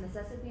 design is a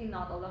necessity,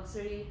 not a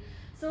luxury.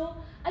 So,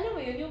 alam mo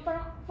yun, yung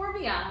parang, for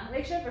me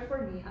like syempre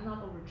for me, I'm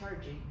not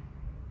overcharging.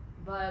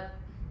 But,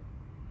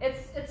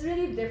 it's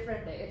really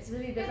different It's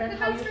really different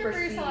how you depends per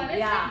perceive. person. It's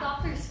Yeah. like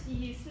doctor's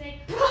fees.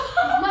 Like,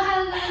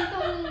 mahal na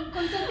itong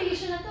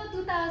consultation na to,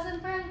 2,000.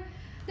 Parang,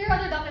 there are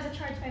other doctors that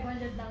charge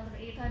 500 down to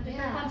 800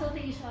 Yeah. for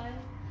consultation.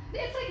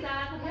 It's like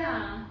that. Na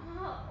parang,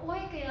 Yeah.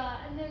 why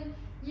kaya? And then,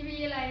 you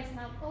realize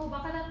na, oh,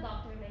 baka that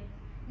doctor, like,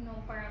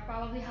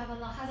 probably has a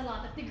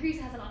lot of degrees,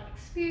 has a lot of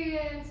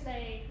experience,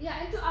 like,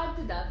 Yeah, and to add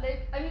to that,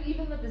 like, I mean,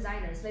 even with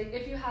designers, like,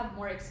 if you have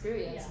more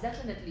experience, Yeah.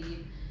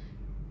 definitely,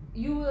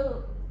 you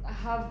will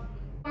have,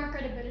 more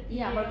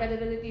credibility. more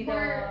credibility,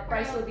 the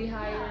price will be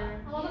higher.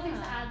 Yeah. A lot of things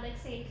to Yeah. add, like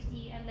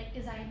safety and like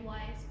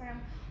design-wise. Parang,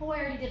 oh, I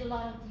already did a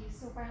lot of these,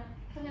 so parang,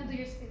 if I'm gonna do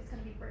your space, it's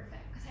gonna be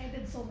perfect. Because I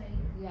did so many.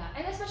 Yeah,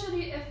 and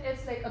especially if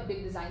it's like a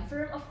big design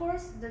firm, of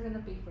course, they're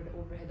gonna pay for the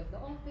overhead of the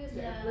office,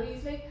 the Yeah.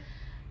 employees, like,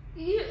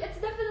 it's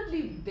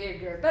definitely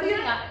bigger. But yun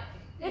Yeah.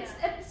 nga,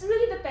 it's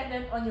really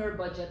dependent on your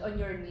budget, on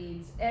your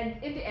needs, and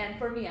in the end,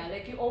 for me,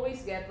 like, you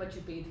always get what you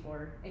paid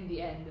for in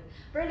the end.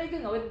 But like,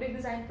 with big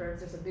design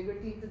firms, there's a bigger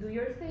team to do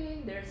your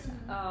thing. There's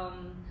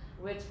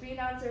with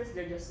freelancers,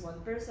 they're just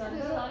one person.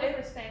 There's a So lot of it-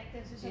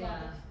 perspectives. There's a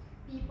lot of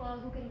people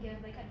who can give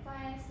like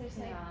advice. There's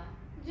like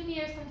yeah.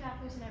 engineers,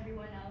 contractors, and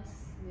everyone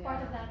else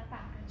part of Yeah. that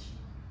package.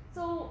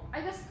 So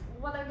I guess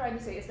what I'm trying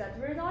to say is that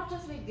we're not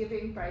just like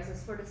giving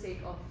prices for the sake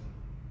of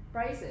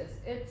prices.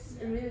 It's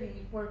Yeah.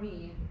 really, for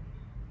me,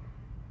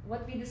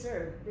 what we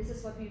deserve. This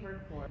is what we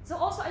work for. So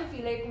also I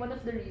feel like one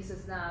of the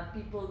reasons na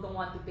people don't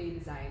want to pay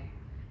design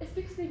is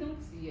because they don't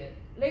see it.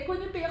 Like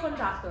when you pay a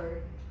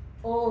contractor,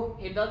 oh,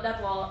 he built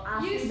that wall,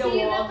 You see the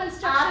see the wall,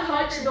 construction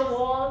touch the workers.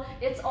 wall,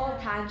 it's all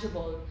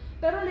tangible.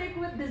 Pero like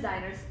with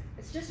designers,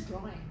 it's just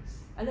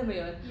drawings. Alam mo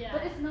yun? Yeah.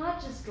 But it's not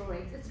just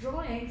drawings, it's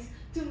drawings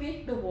to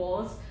make the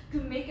walls, to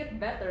make it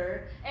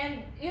better.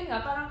 And yun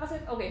nga, parang kasi,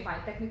 okay,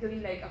 fine, technically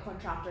like a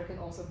contractor can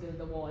also build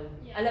the wall.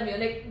 Yeah. Alam mo yun,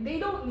 like they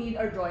don't need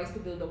our drawings to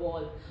build the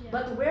wall. Yeah.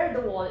 But where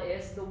the wall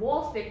is, the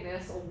wall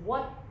thickness,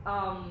 what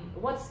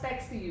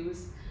specs to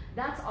use,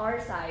 that's our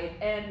side,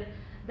 and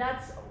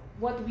that's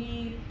what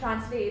we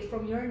translate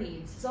from your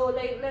needs. So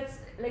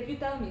like you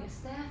tell me,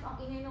 Steph, ang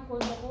ingay ng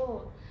condo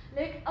ko.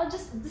 Like I'll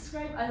just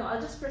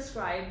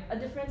prescribe a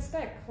different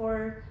spec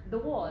for the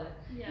wall.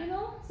 Yeah. You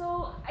know?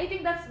 So I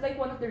think that's like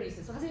one of the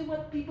reasons. Kasi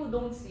what people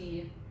don't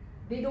see,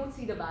 they don't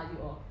see the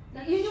value of.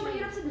 That's Yun yung true.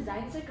 mahirap sa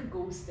design, it's like a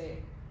ghost eh.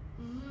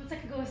 It's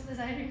like a ghost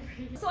designer for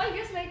you. So I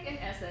guess like in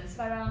essence,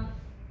 parang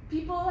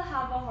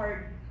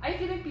I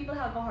feel like people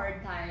have a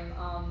hard time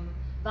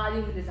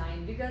valuing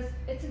design because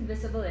it's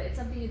invisible. It's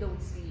something you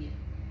don't see,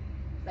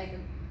 like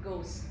a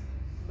ghost,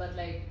 but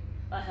like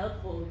a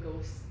helpful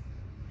ghost.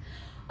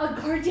 A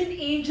guardian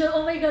angel.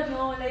 Oh my God,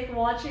 no! Like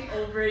watching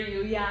over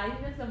you. Yeah, I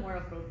think that's the more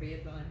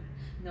appropriate one.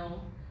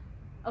 No.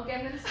 Okay,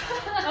 I'm gonna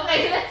stop.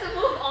 Okay, let's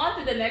move on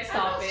to the next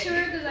I'm not topic. sure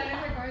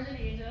designers are guardian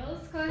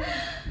angels, cause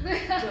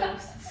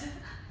Ghosts.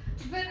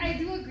 but I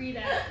do agree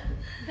that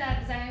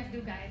designers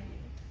do guide you,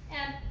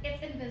 and it's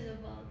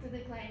invisible to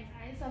the client's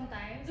eyes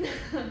sometimes.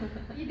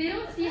 They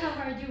don't see how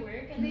hard you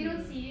work, and they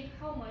don't see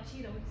how much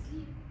you don't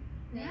sleep.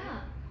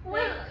 Yeah.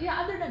 Well,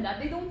 yeah, other than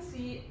that, they don't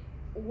see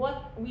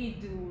what we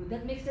do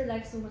that makes their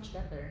life so much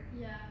better.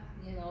 Yeah.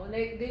 You know,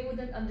 like they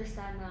wouldn't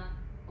understand na,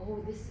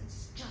 oh, this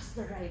is just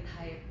the right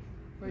height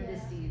for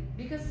this Yeah. seat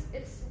because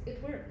it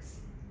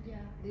works. Yeah.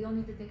 They don't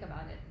need to think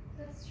about it.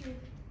 That's true.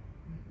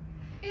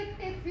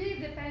 It really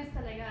depends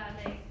talaga,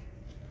 like,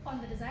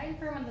 on the design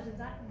firm, on the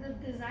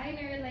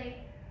designer.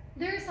 Like,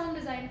 there are some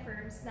design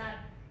firms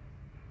that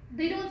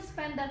they don't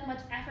spend that much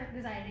effort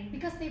designing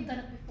because they've done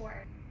it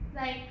before.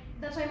 Like,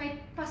 that's why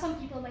some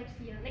people might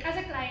feel, like as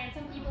a client,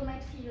 some people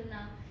might feel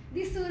na,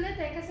 di sulit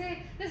eh,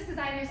 kasi this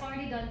designer's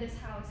already done this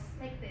house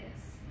like this.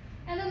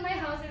 And then my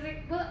house is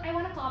like, well, I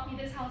want to copy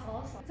this house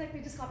also. It's like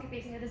they're just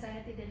copy-pasting the design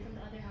that they did from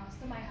the other house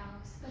to my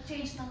house. But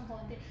change ng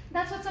konti.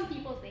 That's what some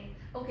people think.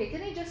 Okay,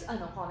 can I just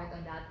comment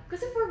on that?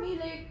 Because for me,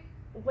 like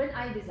when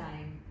I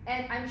design,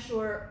 and I'm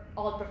sure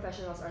all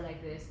professionals are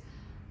like this,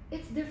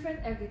 it's different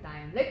every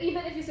time. Like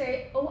even if you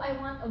say, oh, I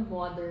want a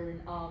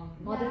modern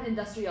Yeah.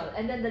 industrial,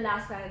 and then the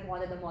last client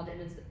wanted a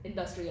modern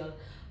industrial,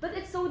 but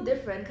it's so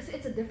different because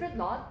it's a different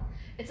lot,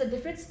 it's a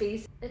different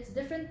space, it's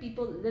different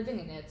people living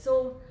in it.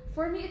 So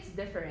for me, it's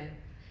different.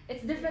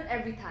 It's different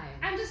every time.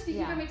 I'm just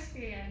speaking Yeah. from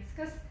experience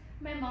because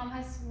my mom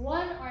has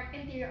one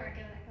interior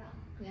architect now.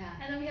 Yeah.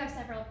 And then we have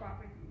several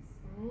properties.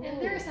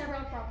 And there are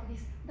several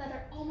properties that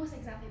are almost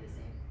exactly the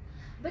same.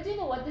 But you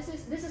know what? This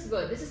is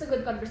good. This is a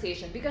good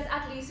conversation because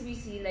at least we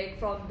see like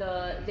from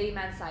the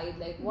layman side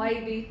like why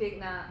they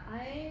think na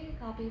ay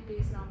copy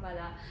paste lang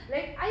pala.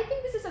 Like I think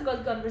this is a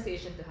good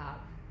conversation to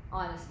have,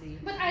 honestly.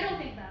 But I don't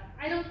think that.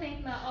 I don't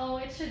think that, oh,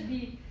 it should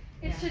be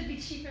Yeah.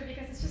 cheaper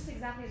because it's just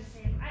exactly the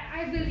same.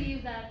 I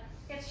believe that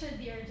it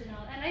should be original.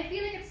 And I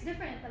feel like it's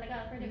different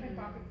talaga for different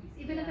properties.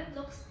 Even if Yeah. it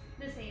looks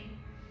the same.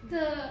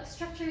 The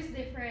structure is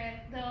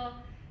different, the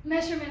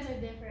measurements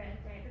are different,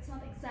 right? It's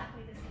not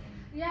exactly the same.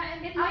 Yeah, and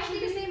It might be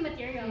the same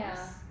materials. Yeah.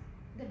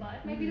 Diba?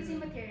 It might be the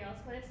same Mhm.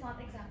 materials, but it's not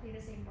exactly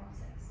the same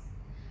process.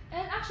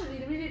 And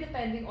actually, really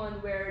depending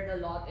on where the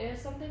lot is,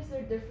 sometimes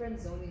there are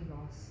different zoning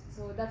laws.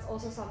 So that's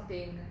also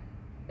something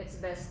it's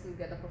best to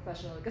get a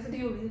professional. Because do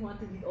you really want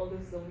to read all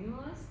those zoning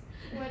laws?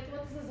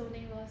 What's the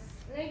zoning laws?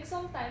 Like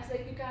sometimes,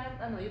 like you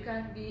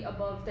can't be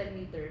above 10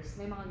 meters.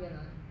 May mga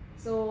ganon.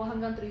 So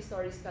hanggang 3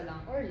 stories ka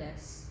lang or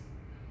less.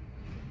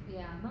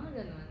 Yeah, mga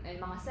ganon. And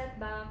mga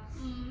setbacks,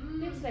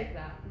 things like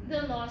that.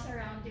 The laws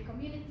around the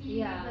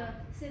community, Yeah. the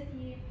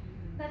city.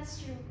 Mhm.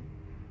 That's true.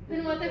 The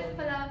Then what if legal.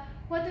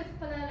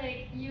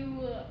 like you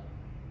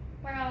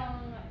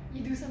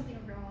do something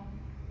wrong,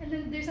 and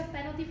then there's a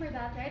penalty for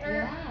that, right? Or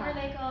Yeah. or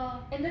like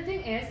And the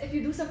thing is, if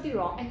you do something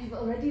wrong and you've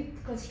already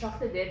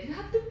constructed it, you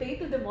have to pay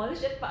to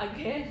demolish it pa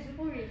again.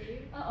 oh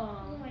really?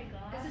 Oh my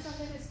god. Kasi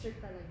sometimes it's strict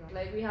talaga.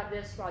 Like we have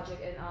this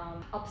project in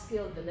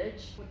Upscale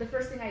Village. The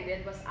first thing I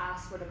did was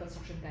ask for the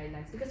construction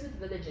guidelines because with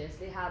villages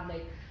they have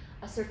like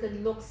a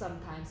certain look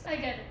sometimes. I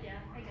get it. Yeah,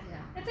 I get it.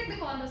 Yeah. It's like the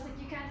condos. Like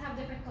you can't have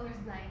different colors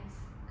blinds.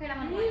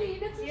 Kailangan Really?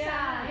 white. That's so Yeah,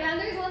 sad. yeah. And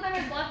there's one time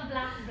I bought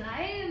black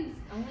blinds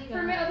Oh my god.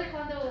 for my other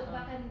condo Uh-uh.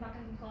 back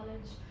in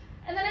college,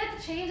 and then I had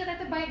to change it. I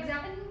had to buy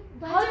exact. And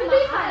blinds How are did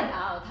they mahal. find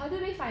out? How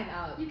did they find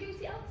out? You can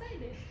see outside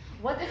it.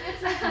 What if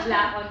it's like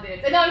black on this?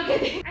 No, I'm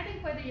kidding. I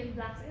think whether yung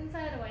black's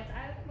inside or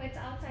white's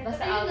outside.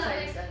 Basta But ayun outside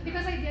like, is ano.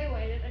 because I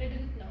DIY'd it and I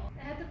didn't know.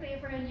 I had to pay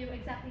for a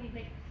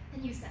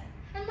new set.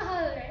 And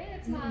mahal, right?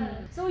 It's mahal.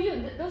 So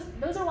yun,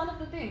 those are one of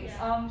the things.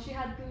 Yeah. She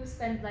had to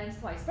spend blinds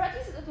twice, but at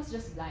least it was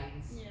just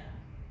blinds. Yeah.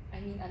 I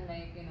mean,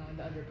 unlike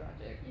the other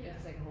project, Yeah.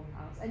 it's like a whole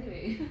house.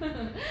 Anyway.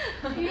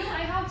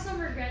 I have some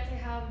regrets.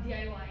 I have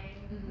DIYing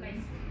my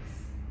Mhm. space.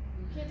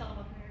 Can I talk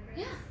about my regrets?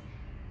 Yeah.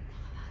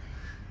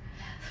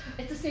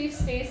 It's a safe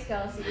space,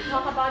 Kelsey.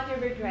 Talk about your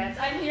regrets.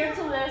 I'm here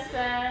to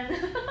listen.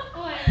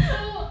 Okay, so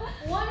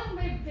one of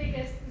my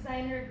biggest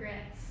design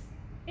regrets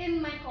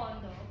in my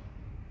condo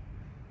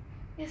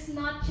is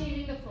not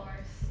changing the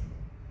floors.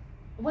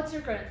 What's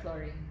your current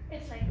flooring?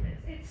 It's like this.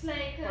 It's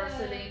like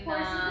Porcelain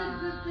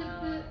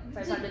porcelain.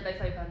 500 by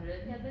 500?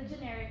 Yeah, the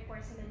generic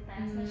porcelain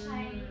tiles, the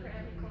shiny for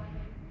every Mm.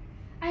 corner.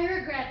 I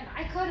regret na.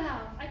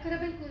 I could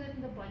have included it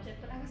in the budget,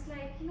 but I was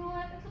like, you know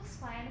what? It looks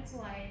fine. It's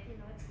white. You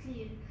know, it's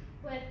clean.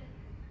 But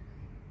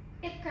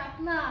it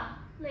cracked na.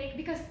 Like,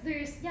 because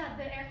there's, yeah,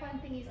 the aircon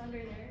thingy is under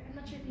there. I'm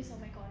not sure if you saw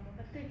my condo,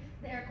 but the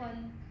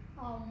aircon,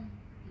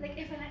 like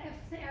if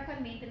the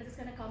aircon maintenance is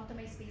gonna come to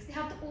my space, they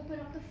have to open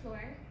up the floor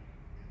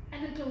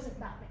and then close it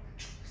back.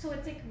 Like, so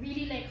it's like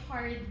really like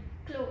hard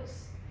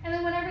close. And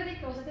then whenever they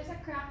close it, there's a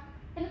crack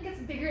and it gets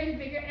bigger and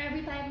bigger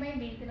every time my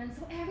maintenance.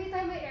 So every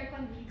time my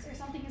aircon leaks or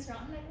something is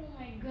wrong, I'm like, oh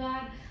my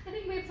god, I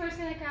think my floor's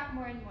gonna crack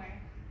more and more.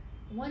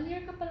 1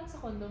 year ka pa lang sa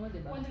condo mo, di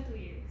ba? 1 to 2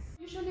 years.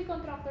 Usually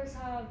contractors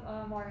have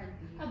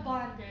warranty. A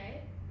bond,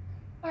 right?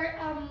 Or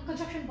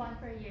construction bond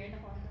per year na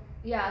condo.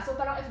 Yeah, so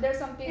parang if there's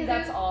something Is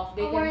that's there off,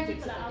 they a can warranty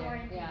fix it pala, a again.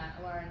 warranty? Yeah,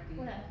 a warranty.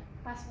 Wala,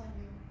 past 1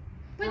 year.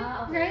 But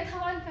Okay. right,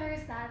 how unfair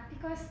is that?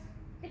 Because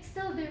it's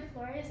still their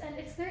floors and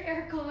it's their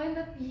aircon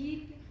that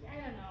leak. I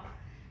don't know.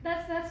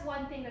 That's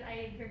one thing that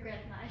I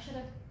regret na. I should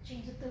have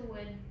changed it to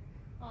wood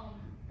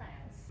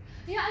tiles.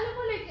 Yeah, alam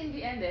mo, like in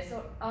the end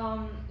so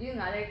yun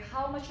nga, like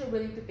how much you're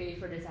willing to pay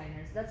for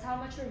designers. That's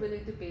how much you're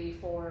willing to pay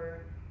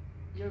for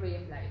your way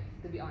of life,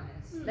 to be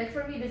honest. Hmm. Like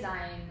for me,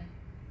 design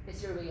is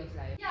your way of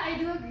life. Yeah, I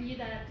do agree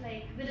that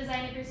like the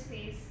design of your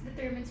space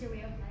determines your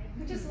way of life,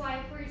 which is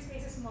why Furry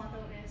Space's motto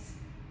is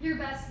your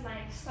best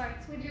life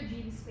starts with your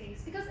dream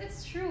space. Because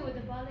it's true,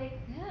 diba? Like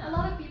Yeah. a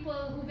lot of people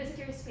who visit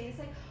your space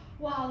like,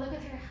 wow, look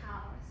at her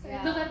house. Like,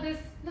 Yeah. look at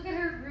this, look at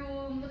her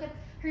room, look at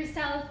her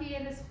selfie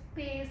in this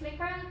space. Like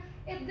parang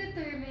it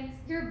determines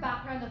your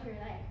background of your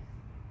life.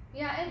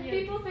 Yeah, and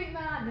Yeah. people think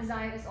na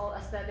design is all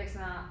aesthetics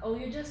na, oh,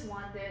 you just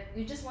want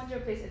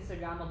your place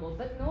Instagrammable.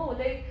 But no,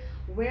 like,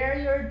 where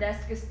your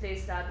desk is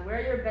placed at,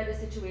 where your bed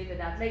is situated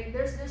at, like,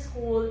 there's this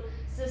whole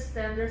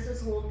system, there's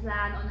this whole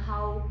plan on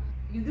how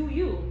you do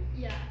you.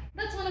 Yeah,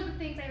 that's one of the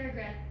things I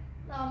regret.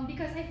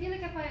 Because I feel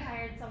like if I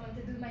hired someone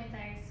to do my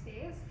entire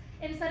space,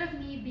 instead of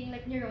me being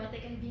like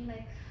neurotic and being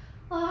like,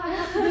 oh, I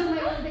have to do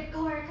my own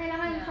decor,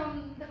 kailangan Yeah. from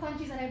the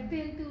countries that I've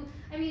been to.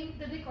 I mean,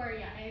 the decor,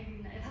 yeah, I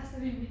agree na, it has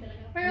to be me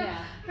talaga. Pero,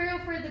 Yeah. pero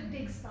for the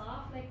big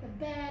stuff, like the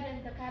bed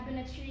and the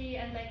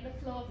cabinetry and like the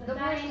flow of the The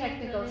more dining,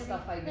 technical living-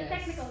 stuff, I The guess.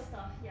 technical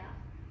stuff, yeah.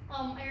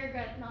 I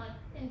regret not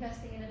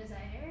investing in a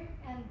designer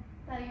and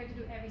telling her to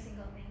do every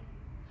single thing.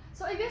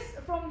 So I guess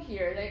from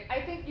here, like, I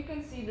think you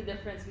can see the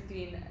difference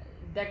between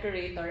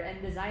decorator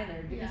and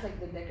designer because Yeah. like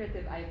the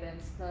decorative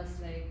items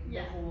plus like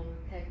Yeah. the whole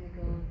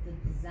the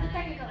design. The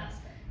technical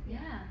aspect.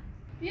 Yeah.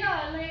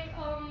 Yeah, like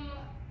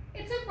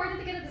it's important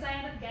to get a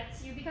designer that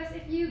gets you, because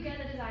if you get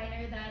a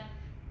designer that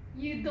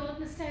you don't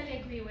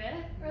necessarily agree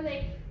with, or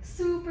like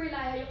super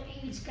layo yung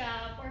age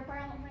gap, or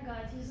parang oh my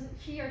god,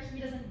 she or he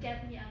doesn't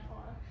get me at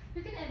all,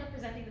 you can end up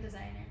presenting the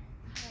designer,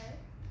 right?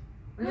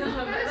 No,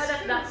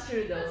 but that's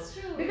true though. That's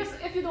true. Because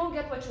if you don't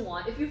get what you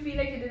want, if you feel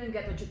like you didn't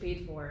get what you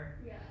paid for,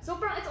 Yeah. so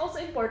parang it's also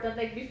important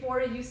like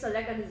before you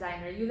select a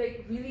designer, you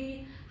like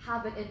really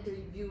have an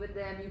interview with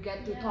them. You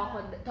get to talk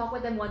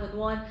with them one on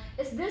one.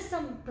 Is this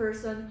some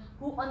person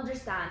who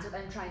understands what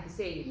I'm trying to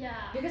say? Yeah.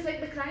 Because like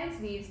the client's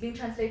needs being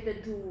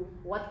translated to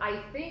what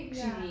I think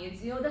she Yeah.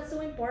 needs, that's so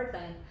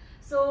important.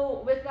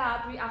 So with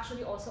that, we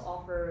actually also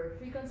offer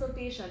free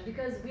consultation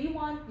because we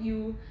want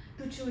you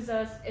to choose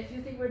us if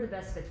you think we're the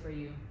best fit for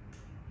you.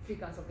 Free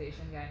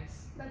consultation,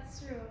 guys.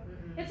 That's true.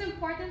 Mm-mm. It's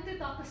important to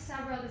talk to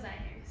several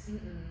designers.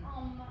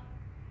 Mm-mm.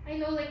 I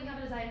know like you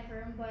have a design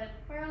firm, but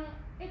parang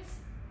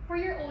it's for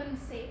your own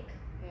sake.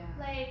 Yeah.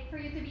 Like for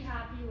you to be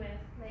happy with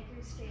like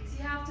your space,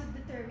 you have to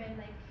determine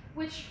like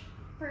which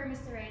firm is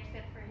the right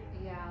fit for you.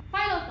 Yeah.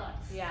 Final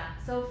thoughts. Yeah.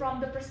 So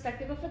from the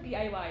perspective of a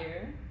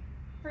DIYer,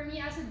 For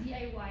me as a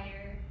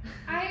DIYer,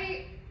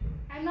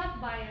 I'm not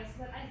biased,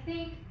 but I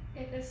think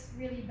it is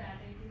really better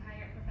to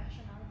hire a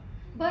professional.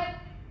 But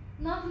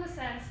not in the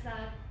sense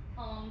that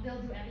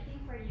they'll do everything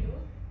for you.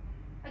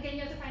 Again,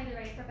 you have to find the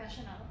right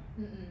professional.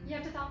 You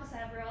have to talk to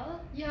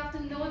several. You have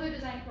to know their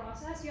design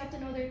process. You have to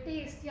know their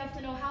taste. You have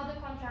to know how the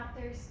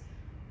contractor's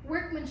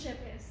workmanship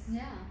is.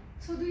 yeah.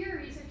 So do your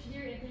research, do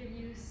your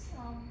interviews.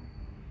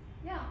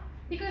 Yeah,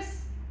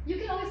 because you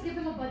can always give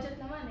them a budget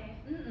naman eh.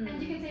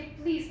 And you can say,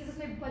 please, this is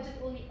my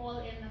budget only all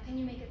in. Now, can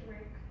you make it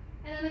work?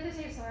 And then if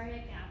they say, sorry,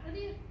 I can't, then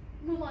you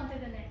move on to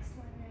the next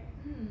one, right?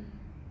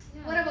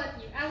 Yeah. What about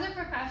you? As a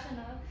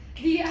professional,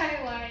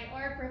 DIY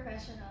or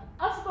professional?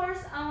 Of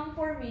course,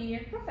 for me,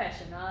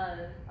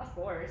 professional. Of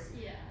course.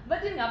 Yeah.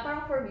 But yun nga,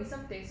 parang for me,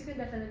 some things you can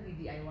definitely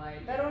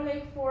DIY. Pero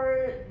like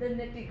for the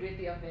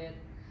nitty-gritty of it,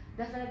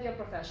 definitely a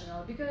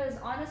professional. Because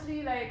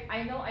honestly, like,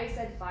 I know I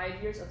said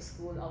 5 years of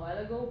school a while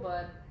ago,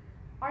 but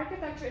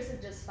architecture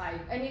isn't just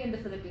in the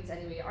Philippines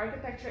anyway,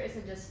 architecture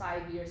isn't just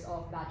 5 years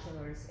of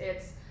bachelor's.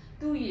 It's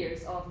 2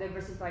 years of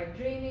diversified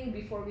training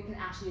before we can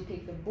actually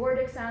take the board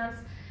exams.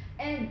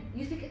 And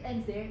you think it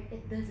ends there?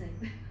 It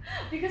doesn't.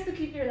 Because to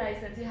keep your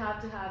license, you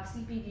have to have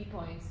CPD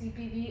points.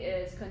 CPD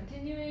is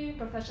continuing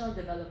professional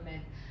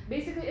development.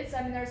 Basically, it's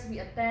seminars we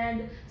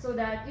attend so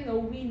that,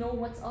 we know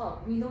what's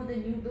up. We know the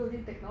new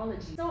building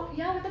technology. So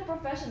yeah, with a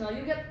professional,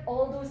 you get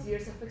all those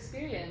years of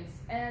experience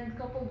and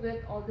coupled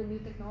with all the new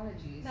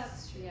technologies.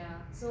 That's true.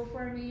 Yeah. So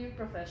for me,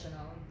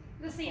 professional.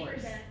 The Of safer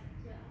course. bet.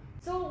 Yeah.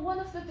 So one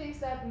of the things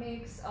that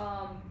makes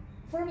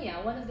for me,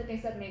 one of the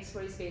things that makes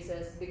Furry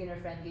Spaces beginner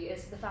friendly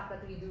is the fact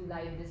that we do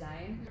live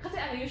design. Kasi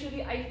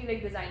usually I feel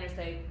like designers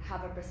like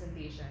have a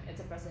presentation.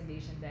 It's a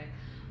presentation deck.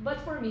 But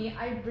for me,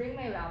 I bring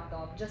my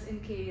laptop just in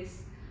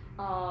case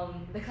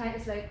the client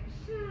is like,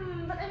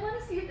 but I want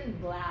to see it in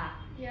black.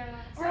 Yeah.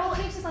 So- Or I'll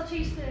change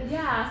this.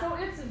 Yeah, so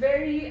it's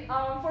very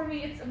for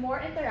me it's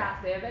more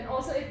interactive and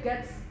also it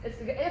gets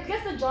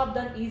the job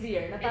done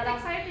easier. Na It's parang,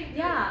 exciting. too.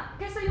 yeah,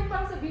 kasi yung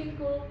parang sabihin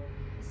ko,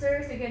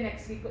 sir, sige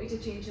next week ko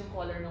i-change yung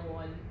color ng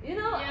wall. You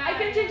know, Yeah,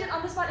 I can change yeah. it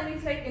on the spot and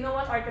it's like, you know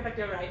what, architect,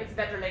 you're right. It's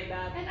better like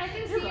that. And I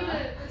can see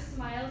Diba? the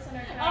smiles on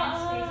our clients'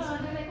 Oo. faces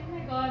when they're like, oh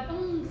my god,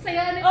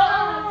 saya nito.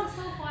 Oo. It's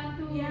so fun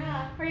to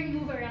Yeah.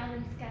 move around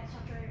and sketch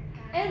up your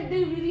cat. And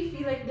they really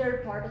feel like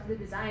they're part of the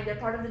design.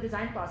 They're part of the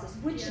design process,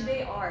 which Yeah.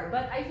 they are.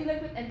 But I feel like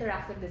with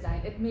interactive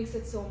design, it makes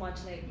it so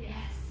much like,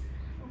 Yes.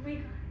 oh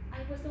my god, I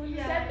was the one who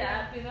Yeah, said yeah.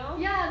 that, you know?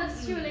 Yeah,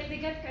 that's true. Like they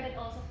get credit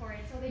also for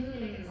it, so they feel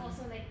like it's Mm.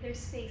 also like their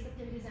space that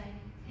they're designing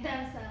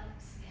Yeah.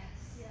 themselves.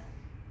 Yes. Yeah.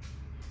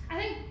 I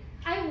think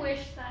I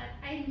wish that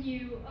I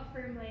knew a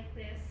firm like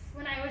this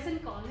when I was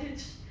in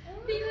college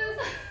because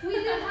we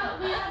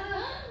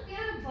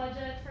had a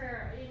budget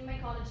for in my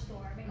college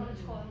dorm, my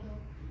college Mhm. condo.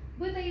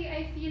 But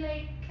I feel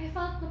like I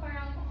felt na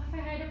parang oh, if I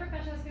hired a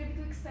professional, it's gonna be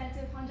too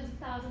expensive, hundreds of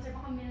thousands or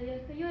baka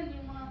millions na yun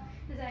yung mga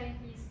design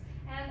fees.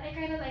 And I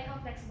kind of like how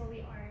flexible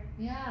we are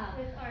Yeah.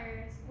 with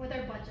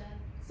our budget.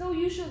 So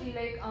usually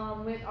like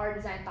with our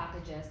design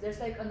packages, there's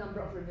like a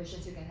number of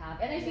revisions you can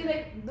have. And I feel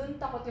like dun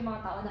takot yung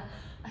mga tao na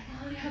I can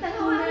only have 2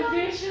 Dalawa lang.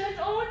 revisions.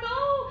 Oh no!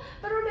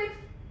 Pero like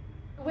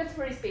with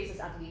Furry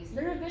Spaces at least,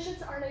 the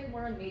revisions are like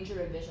more on major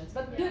revisions.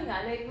 But Yeah. yun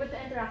nga, like with the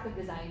interactive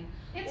design,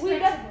 It's we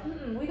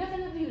flexible. we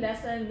definitely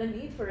lessen the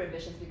need for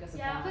revisions because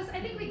of Yeah, that. because I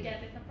think we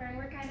get it. Na parang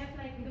we're kind of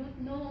like we don't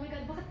know. Oh my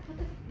god, what if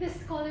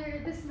this color,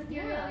 this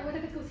material, Yeah. or what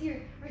if it goes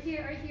here or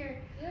here or here?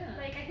 Yeah.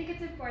 Like I think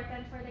it's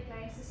important for the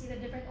clients to see the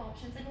different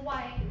options and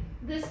why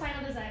this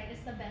final design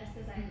is the best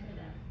design for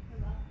them.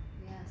 Diba?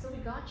 Yeah. So we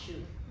got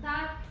you.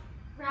 That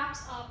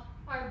wraps up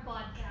our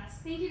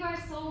podcast. Thank you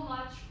guys so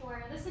much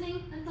for listening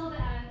until the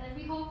end, and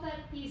we hope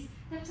that these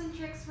tips and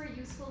tricks were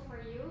useful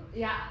for you.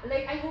 Yeah,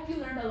 like I hope you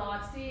learned a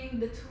lot seeing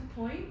the 2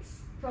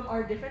 points from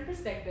our different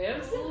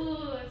perspectives.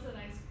 Ooh, that's so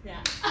nice. Yeah.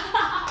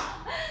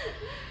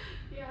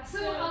 Yeah.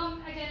 So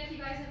again, if you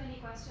guys have any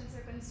questions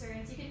or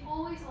concerns, you can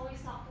always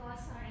talk to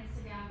us on our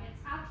Instagram.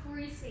 It's at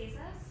Furry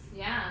Spaces.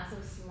 Yeah, so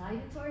slide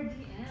into our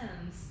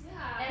DMs.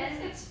 Yeah,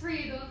 And- it's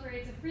free. Don't worry,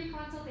 it's a free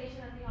consultation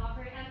that we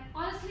offer. And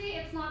honestly,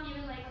 it's not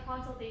even like a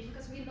consultation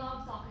because we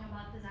love talking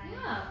about design.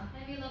 Yeah.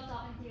 And we love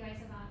talking to you guys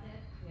about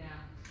it. Yeah.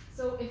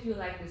 So if you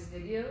like this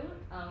video,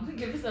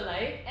 give us a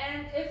like.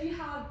 And if you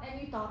have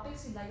any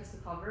topics you'd like us to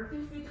cover,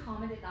 feel free to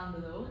comment it down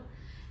below.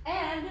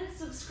 And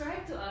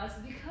subscribe to us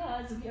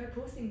because we are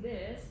posting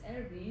this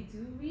every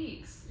 2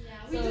 weeks. Yeah,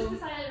 we So- just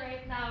decided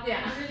right now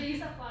Yeah. to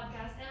release a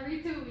podcast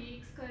every 2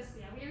 weeks because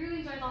we really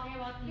enjoy talking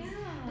about these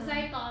Yeah.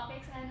 design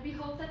topics, and we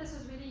hope that this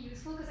was really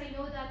useful because I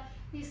know that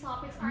these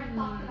topics aren't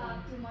talked about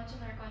too much in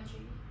our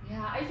country.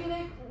 Yeah, I feel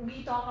like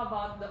we talk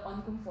about the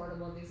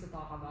uncomfortable things to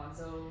talk about,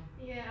 so.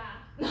 Yeah.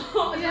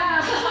 No,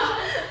 Yeah.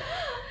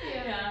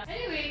 Yeah.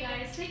 Anyway,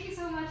 guys, thank you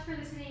so much for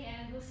listening,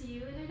 and we'll see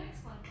you in our next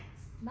podcast.